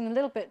switch the scene a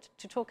little bit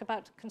to talk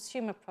about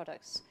consumer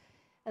products.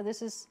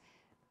 This is,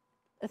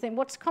 I think,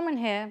 what's common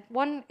here.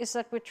 One is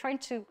that we're trying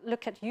to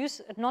look at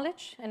user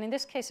knowledge, and in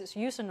this case it's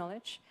user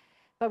knowledge,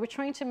 but we're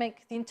trying to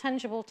make the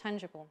intangible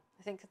tangible.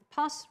 I think the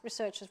past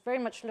research has very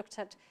much looked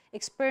at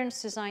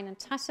experience design and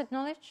tacit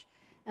knowledge,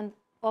 and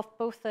of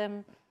both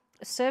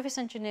service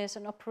engineers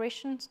and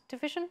operations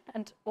division,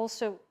 and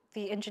also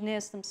the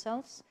engineers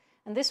themselves.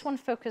 And this one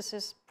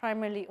focuses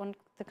primarily on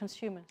the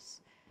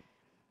consumers.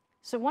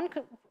 So one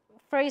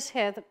phrase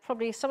here that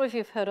probably some of you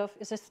have heard of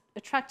is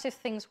attractive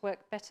things work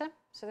better.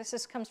 So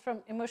this comes from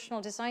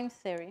emotional design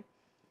theory,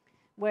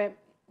 where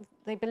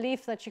they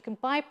believe that you can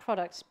buy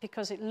products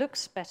because it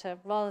looks better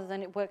rather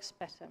than it works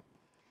better.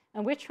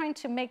 And we're trying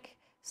to make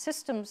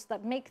systems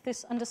that make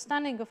this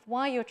understanding of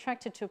why you're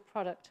attracted to a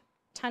product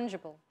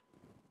tangible.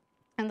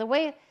 And the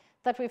way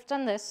that we've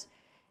done this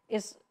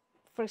is,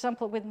 for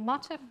example, with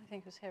Marta, I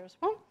think who's here as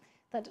well,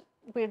 that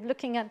we're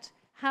looking at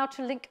how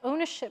to link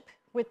ownership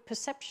with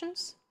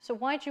perceptions. So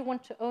why do you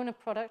want to own a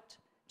product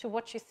to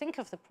what you think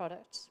of the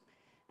products?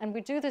 And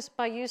we do this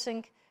by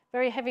using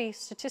very heavy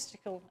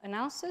statistical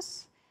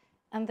analysis,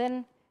 and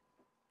then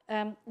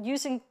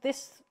using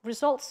this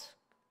results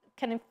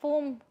can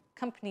inform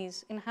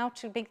companies in how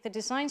to make the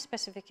design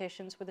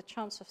specifications with a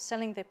chance of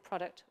selling their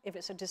product if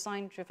it's a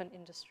design-driven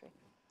industry.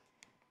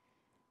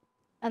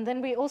 And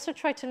then we also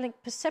try to link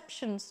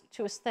perceptions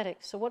to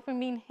aesthetics. So what we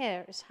mean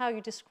here is how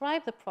you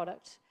describe the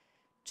product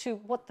to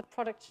what the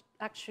product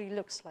actually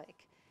looks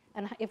like.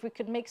 And if we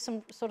could make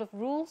some sort of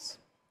rules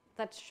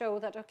that show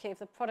that, okay, if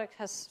the product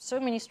has so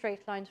many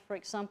straight lines, for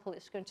example,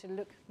 it's going to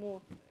look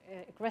more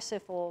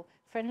aggressive or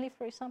friendly,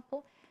 for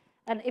example.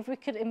 And if we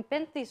could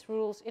embed these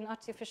rules in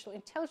artificial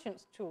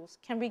intelligence tools,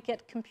 can we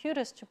get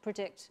computers to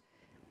predict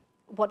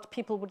what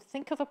people would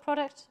think of a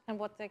product and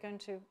what they're going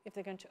to, if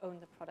they're going to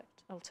own the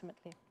product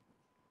ultimately?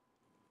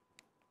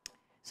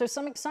 So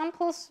some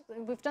examples,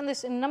 we've done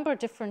this in a number of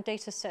different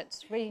data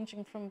sets,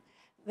 ranging from,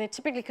 they're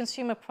typically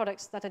consumer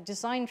products that are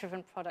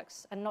design-driven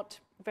products and not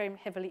very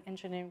heavily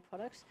engineering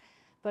products.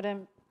 But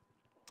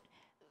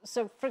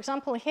so for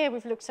example, here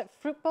we've looked at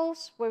fruit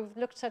bowls, where we've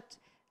looked at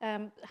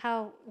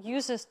how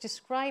users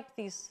describe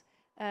these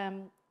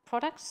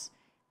products.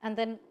 And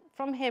then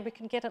from here, we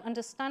can get an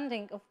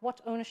understanding of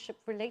what ownership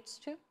relates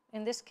to.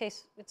 In this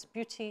case, it's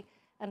beauty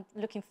and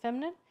looking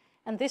feminine.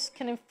 And this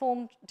can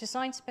inform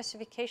design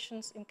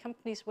specifications in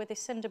companies where they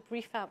send a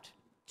brief out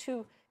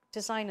to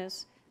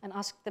designers and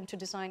ask them to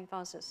design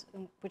vases,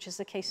 which is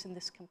the case in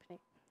this company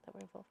that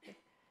we're involved with.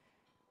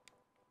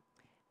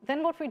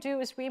 Then what we do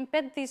is we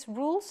embed these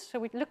rules. So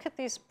we look at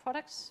these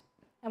products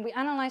and we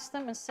analyze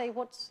them and say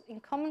what's in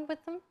common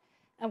with them.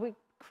 And we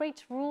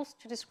create rules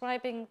to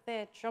describing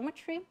their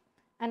geometry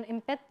and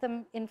embed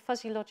them in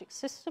fuzzy logic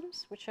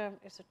systems, which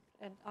is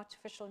an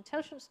artificial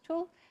intelligence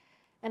tool.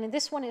 And in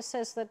this one, it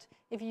says that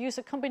if you use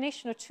a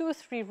combination of 2 or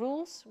 3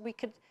 rules, we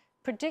could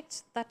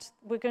predict that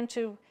we're going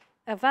to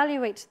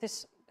evaluate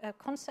this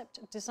concept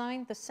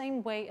design the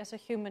same way as a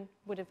human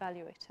would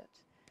evaluate it.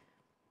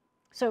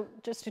 So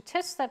just to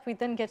test that, we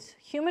then get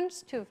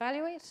humans to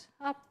evaluate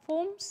our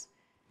forms.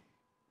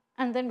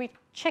 And then we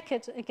check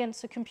it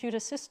against a computer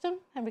system,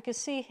 and we can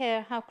see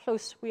here how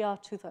close we are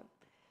to them.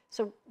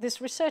 So this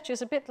research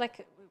is a bit like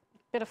a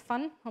bit of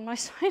fun on my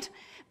side,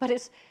 but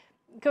it's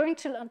going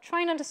to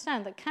try and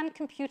understand that can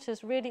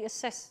computers really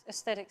assess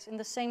aesthetics in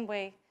the same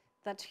way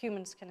that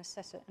humans can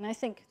assess it? And I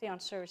think the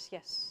answer is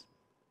yes.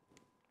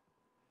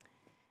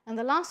 And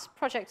the last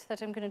project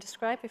that I'm going to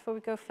describe before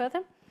we go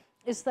further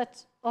is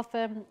that of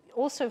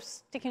also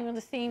sticking on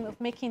the theme of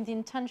making the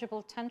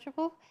intangible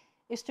tangible,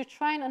 is to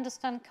try and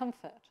understand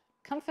comfort.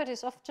 Comfort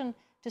is often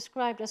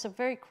described as a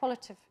very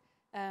qualitative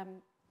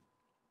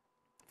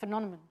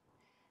phenomenon.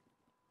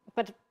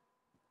 But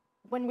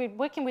when we're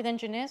working with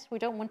engineers, we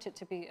don't want it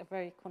to be a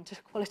very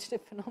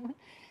qualitative phenomenon.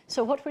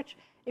 So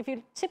if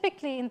you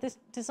typically in this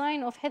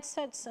design of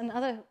headsets and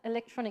other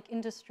electronic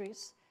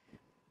industries,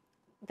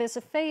 there's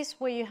a phase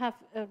where you have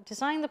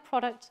designed the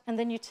product and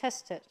then you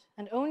test it.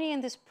 And only in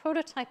this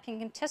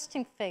prototyping and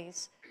testing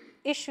phase,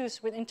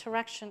 issues with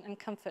interaction and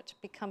comfort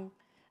become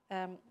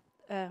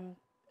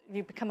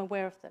you become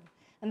aware of them.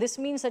 And this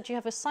means that you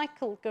have a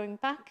cycle going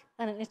back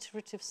and an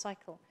iterative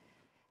cycle.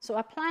 So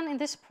our plan in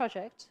this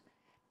project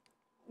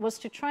was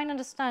to try and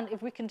understand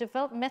if we can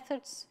develop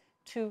methods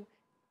to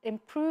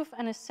improve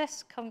and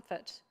assess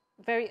comfort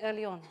very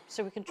early on.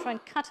 So we can try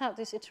and cut out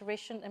this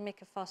iteration and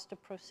make a faster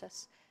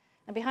process.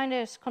 And behind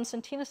there is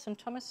Konstantinos and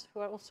Thomas, who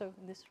are also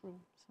in this room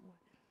somewhere.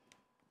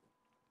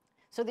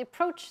 So the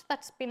approach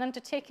that's been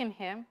undertaken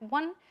here,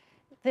 one,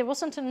 there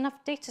wasn't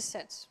enough data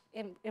sets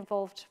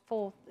involved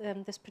for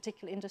this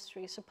particular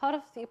industry. So part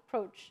of the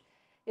approach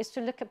is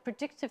to look at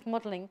predictive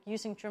modeling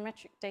using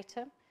geometric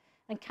data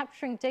and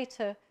capturing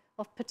data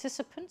of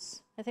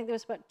participants. I think there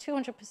was about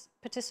 200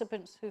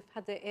 participants who've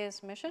had their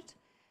ears measured.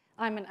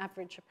 I'm an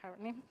average,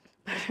 apparently.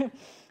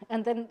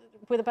 And then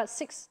with about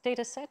 6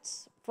 data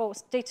sets for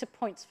data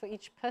points for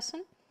each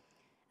person.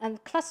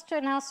 And cluster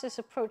analysis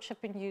approach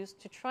have been used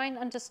to try and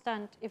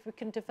understand if we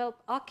can develop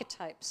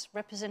archetypes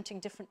representing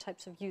different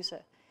types of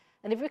user.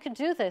 And if we can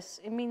do this,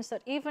 it means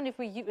that even if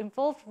we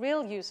involve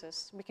real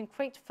users, we can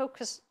create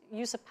focused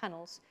user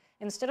panels.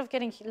 Instead of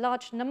getting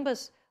large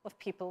numbers of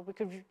people, we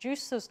could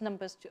reduce those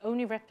numbers to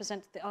only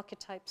represent the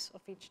archetypes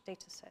of each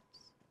data set.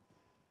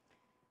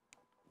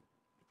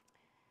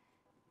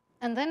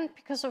 And then,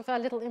 because of our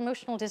little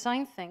emotional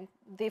design thing,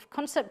 the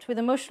concept with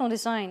emotional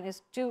design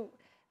is do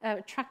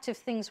attractive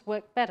things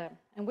work better?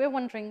 And we're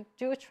wondering,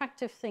 do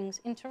attractive things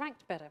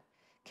interact better?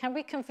 Can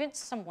we convince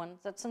someone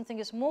that something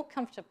is more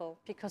comfortable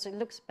because it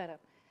looks better?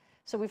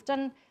 So we've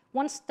done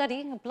one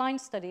study, a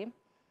blind study,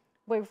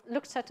 where we've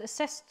looked at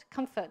assessed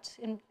comfort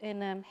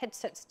in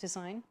headsets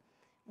design,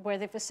 where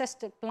they've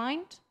assessed it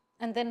blind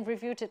and then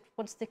reviewed it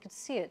once they could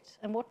see it.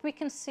 And what we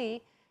can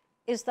see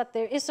is that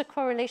there is a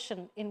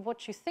correlation in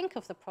what you think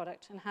of the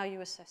product and how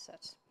you assess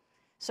it.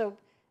 So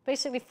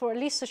basically, for at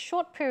least a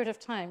short period of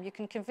time, you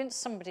can convince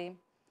somebody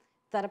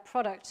that a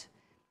product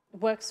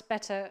works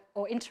better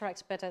or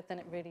interacts better than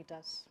it really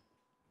does.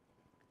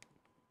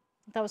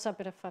 That was a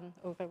bit of fun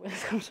over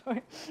with, I'm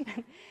sorry.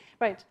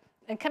 Right,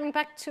 and coming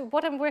back to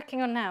what I'm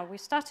working on now, we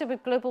started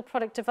with global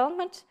product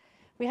development.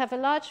 We have a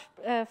large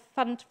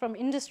fund from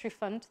Industry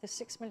Fund, the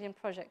 6 million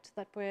project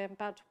that we're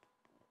about,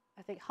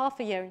 I think, half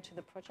a year into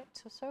the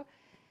project or so.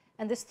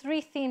 And there's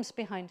 3 themes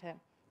behind here.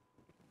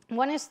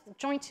 One is the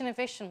joint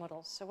innovation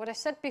models. So what I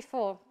said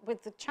before,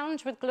 with the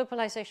challenge with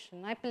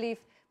globalization, I believe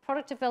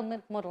product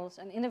development models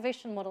and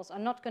innovation models are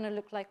not going to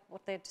look like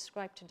what they're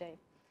described today.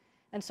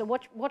 And so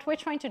what we're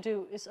trying to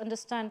do is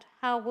understand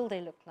how will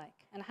they look like,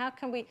 and how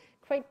can we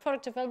create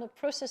product development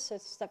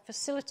processes that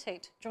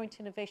facilitate joint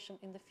innovation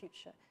in the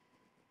future.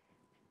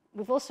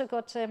 We've also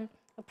got a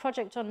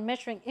project on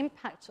measuring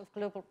impact of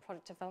global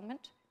product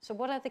development. So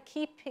what are the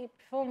key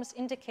performance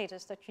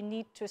indicators that you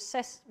need to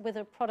assess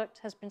whether a product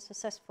has been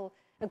successful,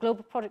 a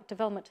global product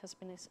development has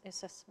been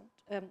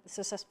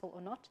successful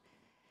or not.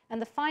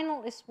 And the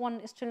final one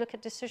is to look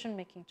at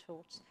decision-making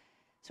tools.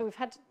 So we've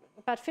had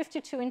about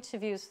 52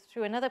 interviews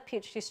through another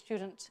PhD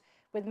student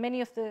with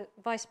many of the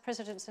vice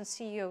presidents and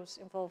CEOs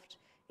involved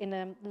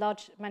in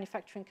large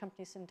manufacturing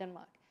companies in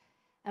Denmark.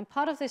 And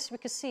part of this, we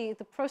could see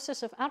the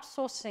process of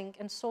outsourcing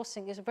and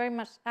sourcing is very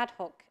much ad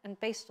hoc and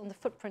based on the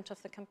footprint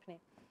of the company.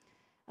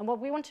 And what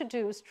we want to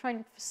do is try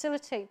and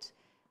facilitate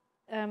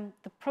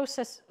the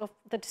process of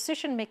the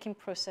decision-making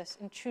process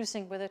in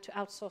choosing whether to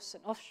outsource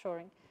and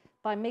offshoring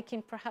by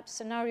making perhaps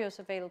scenarios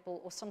available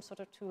or some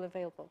sort of tool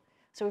available.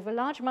 So we have a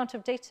large amount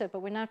of data,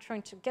 but we're now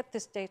trying to get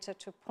this data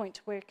to a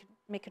point where it could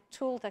make a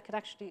tool that could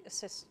actually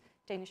assist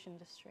Danish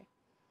industry.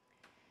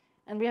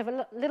 And we have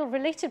a little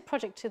related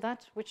project to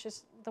that, which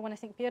is the one I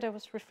think Birte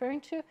was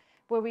referring to,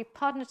 where we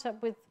partnered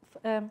up with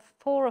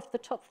 4 of the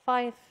top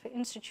 5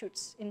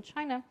 institutes in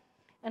China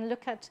and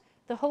look at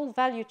the whole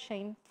value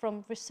chain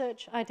from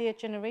research idea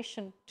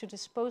generation to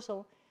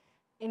disposal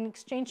in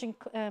exchanging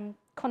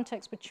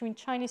context between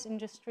Chinese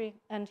industry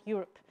and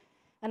Europe.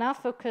 And our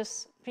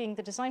focus, being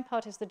the design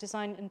part, is the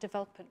design and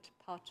development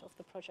part of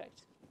the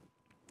project.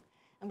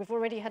 And we've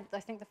already had,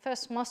 I think, the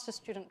first master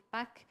student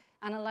back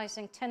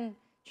analyzing 10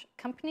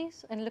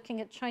 companies and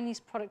looking at Chinese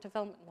product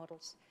development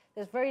models.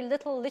 There's very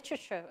little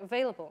literature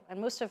available, and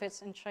most of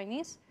it's in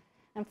Chinese.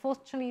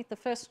 Unfortunately, the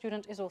first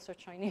student is also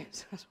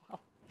Chinese as well.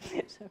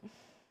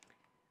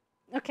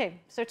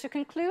 So to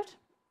conclude,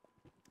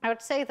 I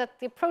would say that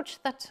the approach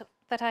that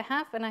I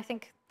have, and I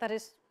think that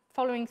is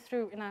following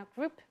through in our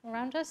group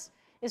around us,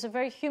 is a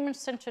very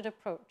human-centered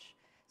approach.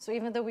 So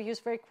even though we use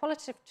very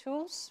qualitative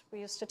tools,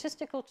 we use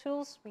statistical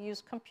tools, we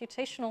use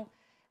computational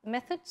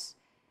methods,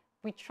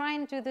 we try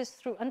and do this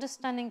through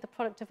understanding the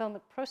product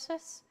development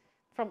process,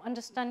 from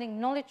understanding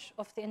knowledge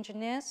of the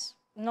engineers,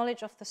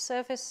 knowledge of the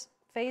service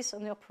phase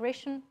and the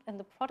operation and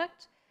the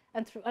product,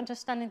 and through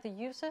understanding the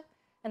user,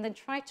 and then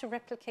try to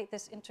replicate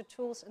this into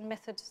tools and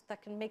methods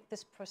that can make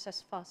this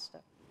process faster.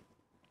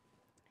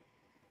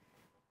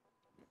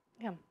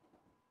 Yeah,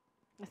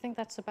 I think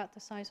that's about the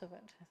size of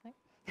it, I think.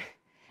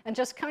 And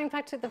just coming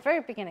back to the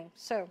very beginning.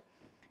 So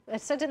I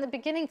said in the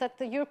beginning that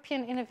the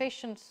European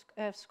Innovation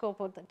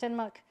Scoreboard, that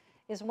Denmark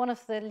is one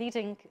of the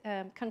leading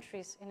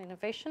countries in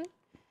innovation.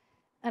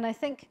 And I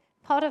think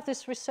part of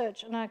this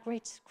research and our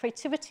great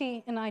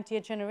creativity in idea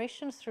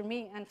generation through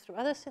me and through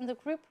others in the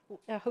group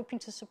are hoping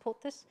to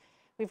support this.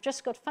 We've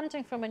just got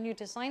funding from a new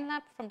design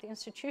lab from the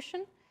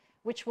institution,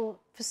 which will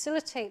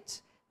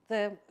facilitate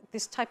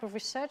this type of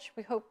research.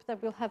 We hope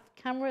that we'll have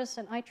cameras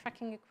and eye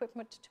tracking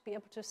equipment to be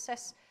able to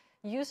assess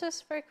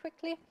users very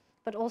quickly,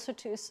 but also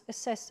to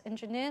assess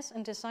engineers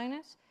and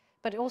designers.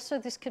 But also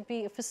this could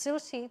be a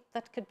facility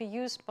that could be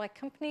used by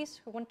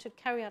companies who want to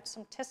carry out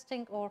some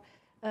testing or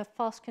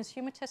fast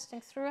consumer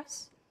testing through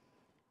us.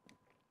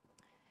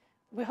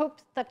 We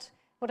hope that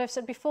what I've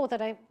said before,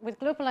 that with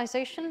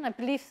globalization, I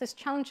believe this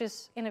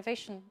challenges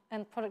innovation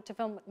and product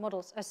development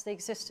models as they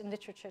exist in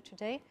literature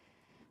today.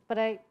 But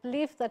I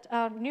believe that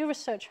our new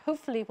research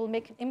hopefully will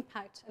make an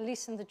impact, at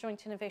least in the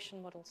joint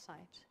innovation model side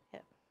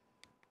here.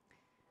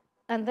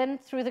 And then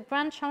through the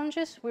grand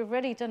challenges, we've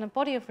already done a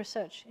body of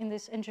research in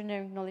this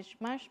engineering knowledge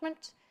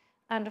management,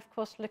 and of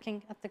course,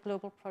 looking at the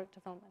global product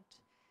development.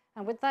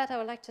 And with that, I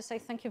would like to say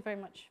thank you very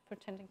much for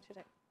attending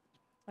today.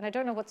 And I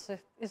don't know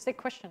is there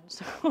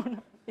questions?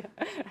 Yeah.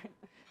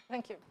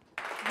 Thank you.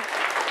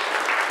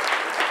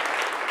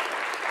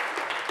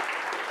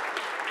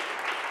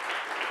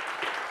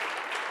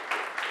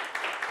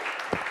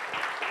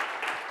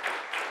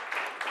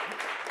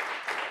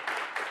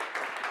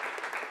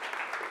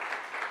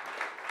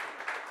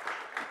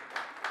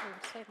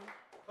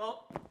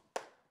 Well,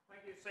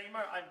 thank you,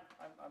 Saeema.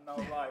 I'm now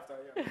arrived.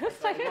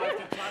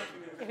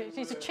 You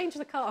need to change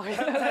the car. to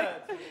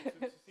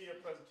see your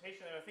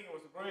presentation, and I think it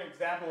was a brilliant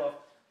example of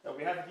that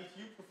we have a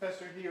DTU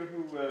professor here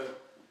who,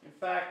 in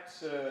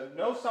fact,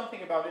 knows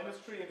something about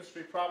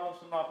industry problems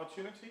and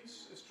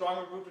opportunities, is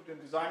strongly rooted in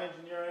design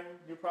engineering,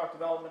 new product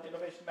development,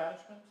 innovation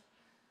management.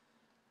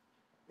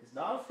 Is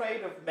not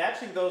afraid of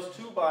matching those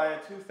two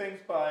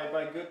things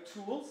by good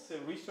tools,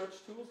 research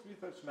tools,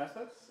 research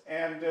methods,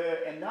 and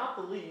not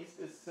the least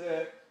is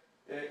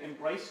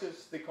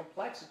embraces the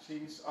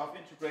complexities of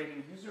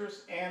integrating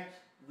users and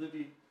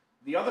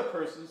the other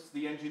persons,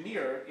 the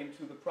engineer,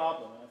 into the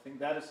problem. And I think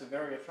that is a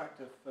very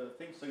attractive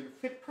thing. So you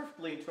fit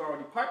perfectly into our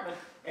department,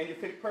 and you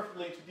fit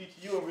perfectly into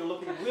DTU, and we're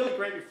looking really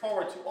greatly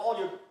forward to all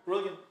your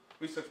brilliant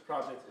research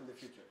projects in the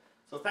future.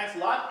 So thanks a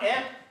lot.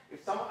 And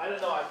if I don't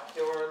know,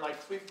 there were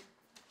like 3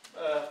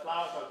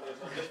 flowers out there,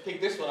 so just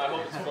take this one. I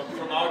hope it's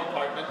from our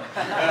department.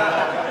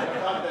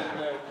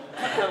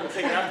 We'll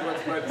take it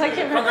afterwards, but Thank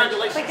you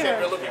congratulations, Thank you.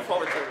 And we're looking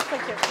forward to it.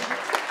 Thank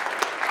you.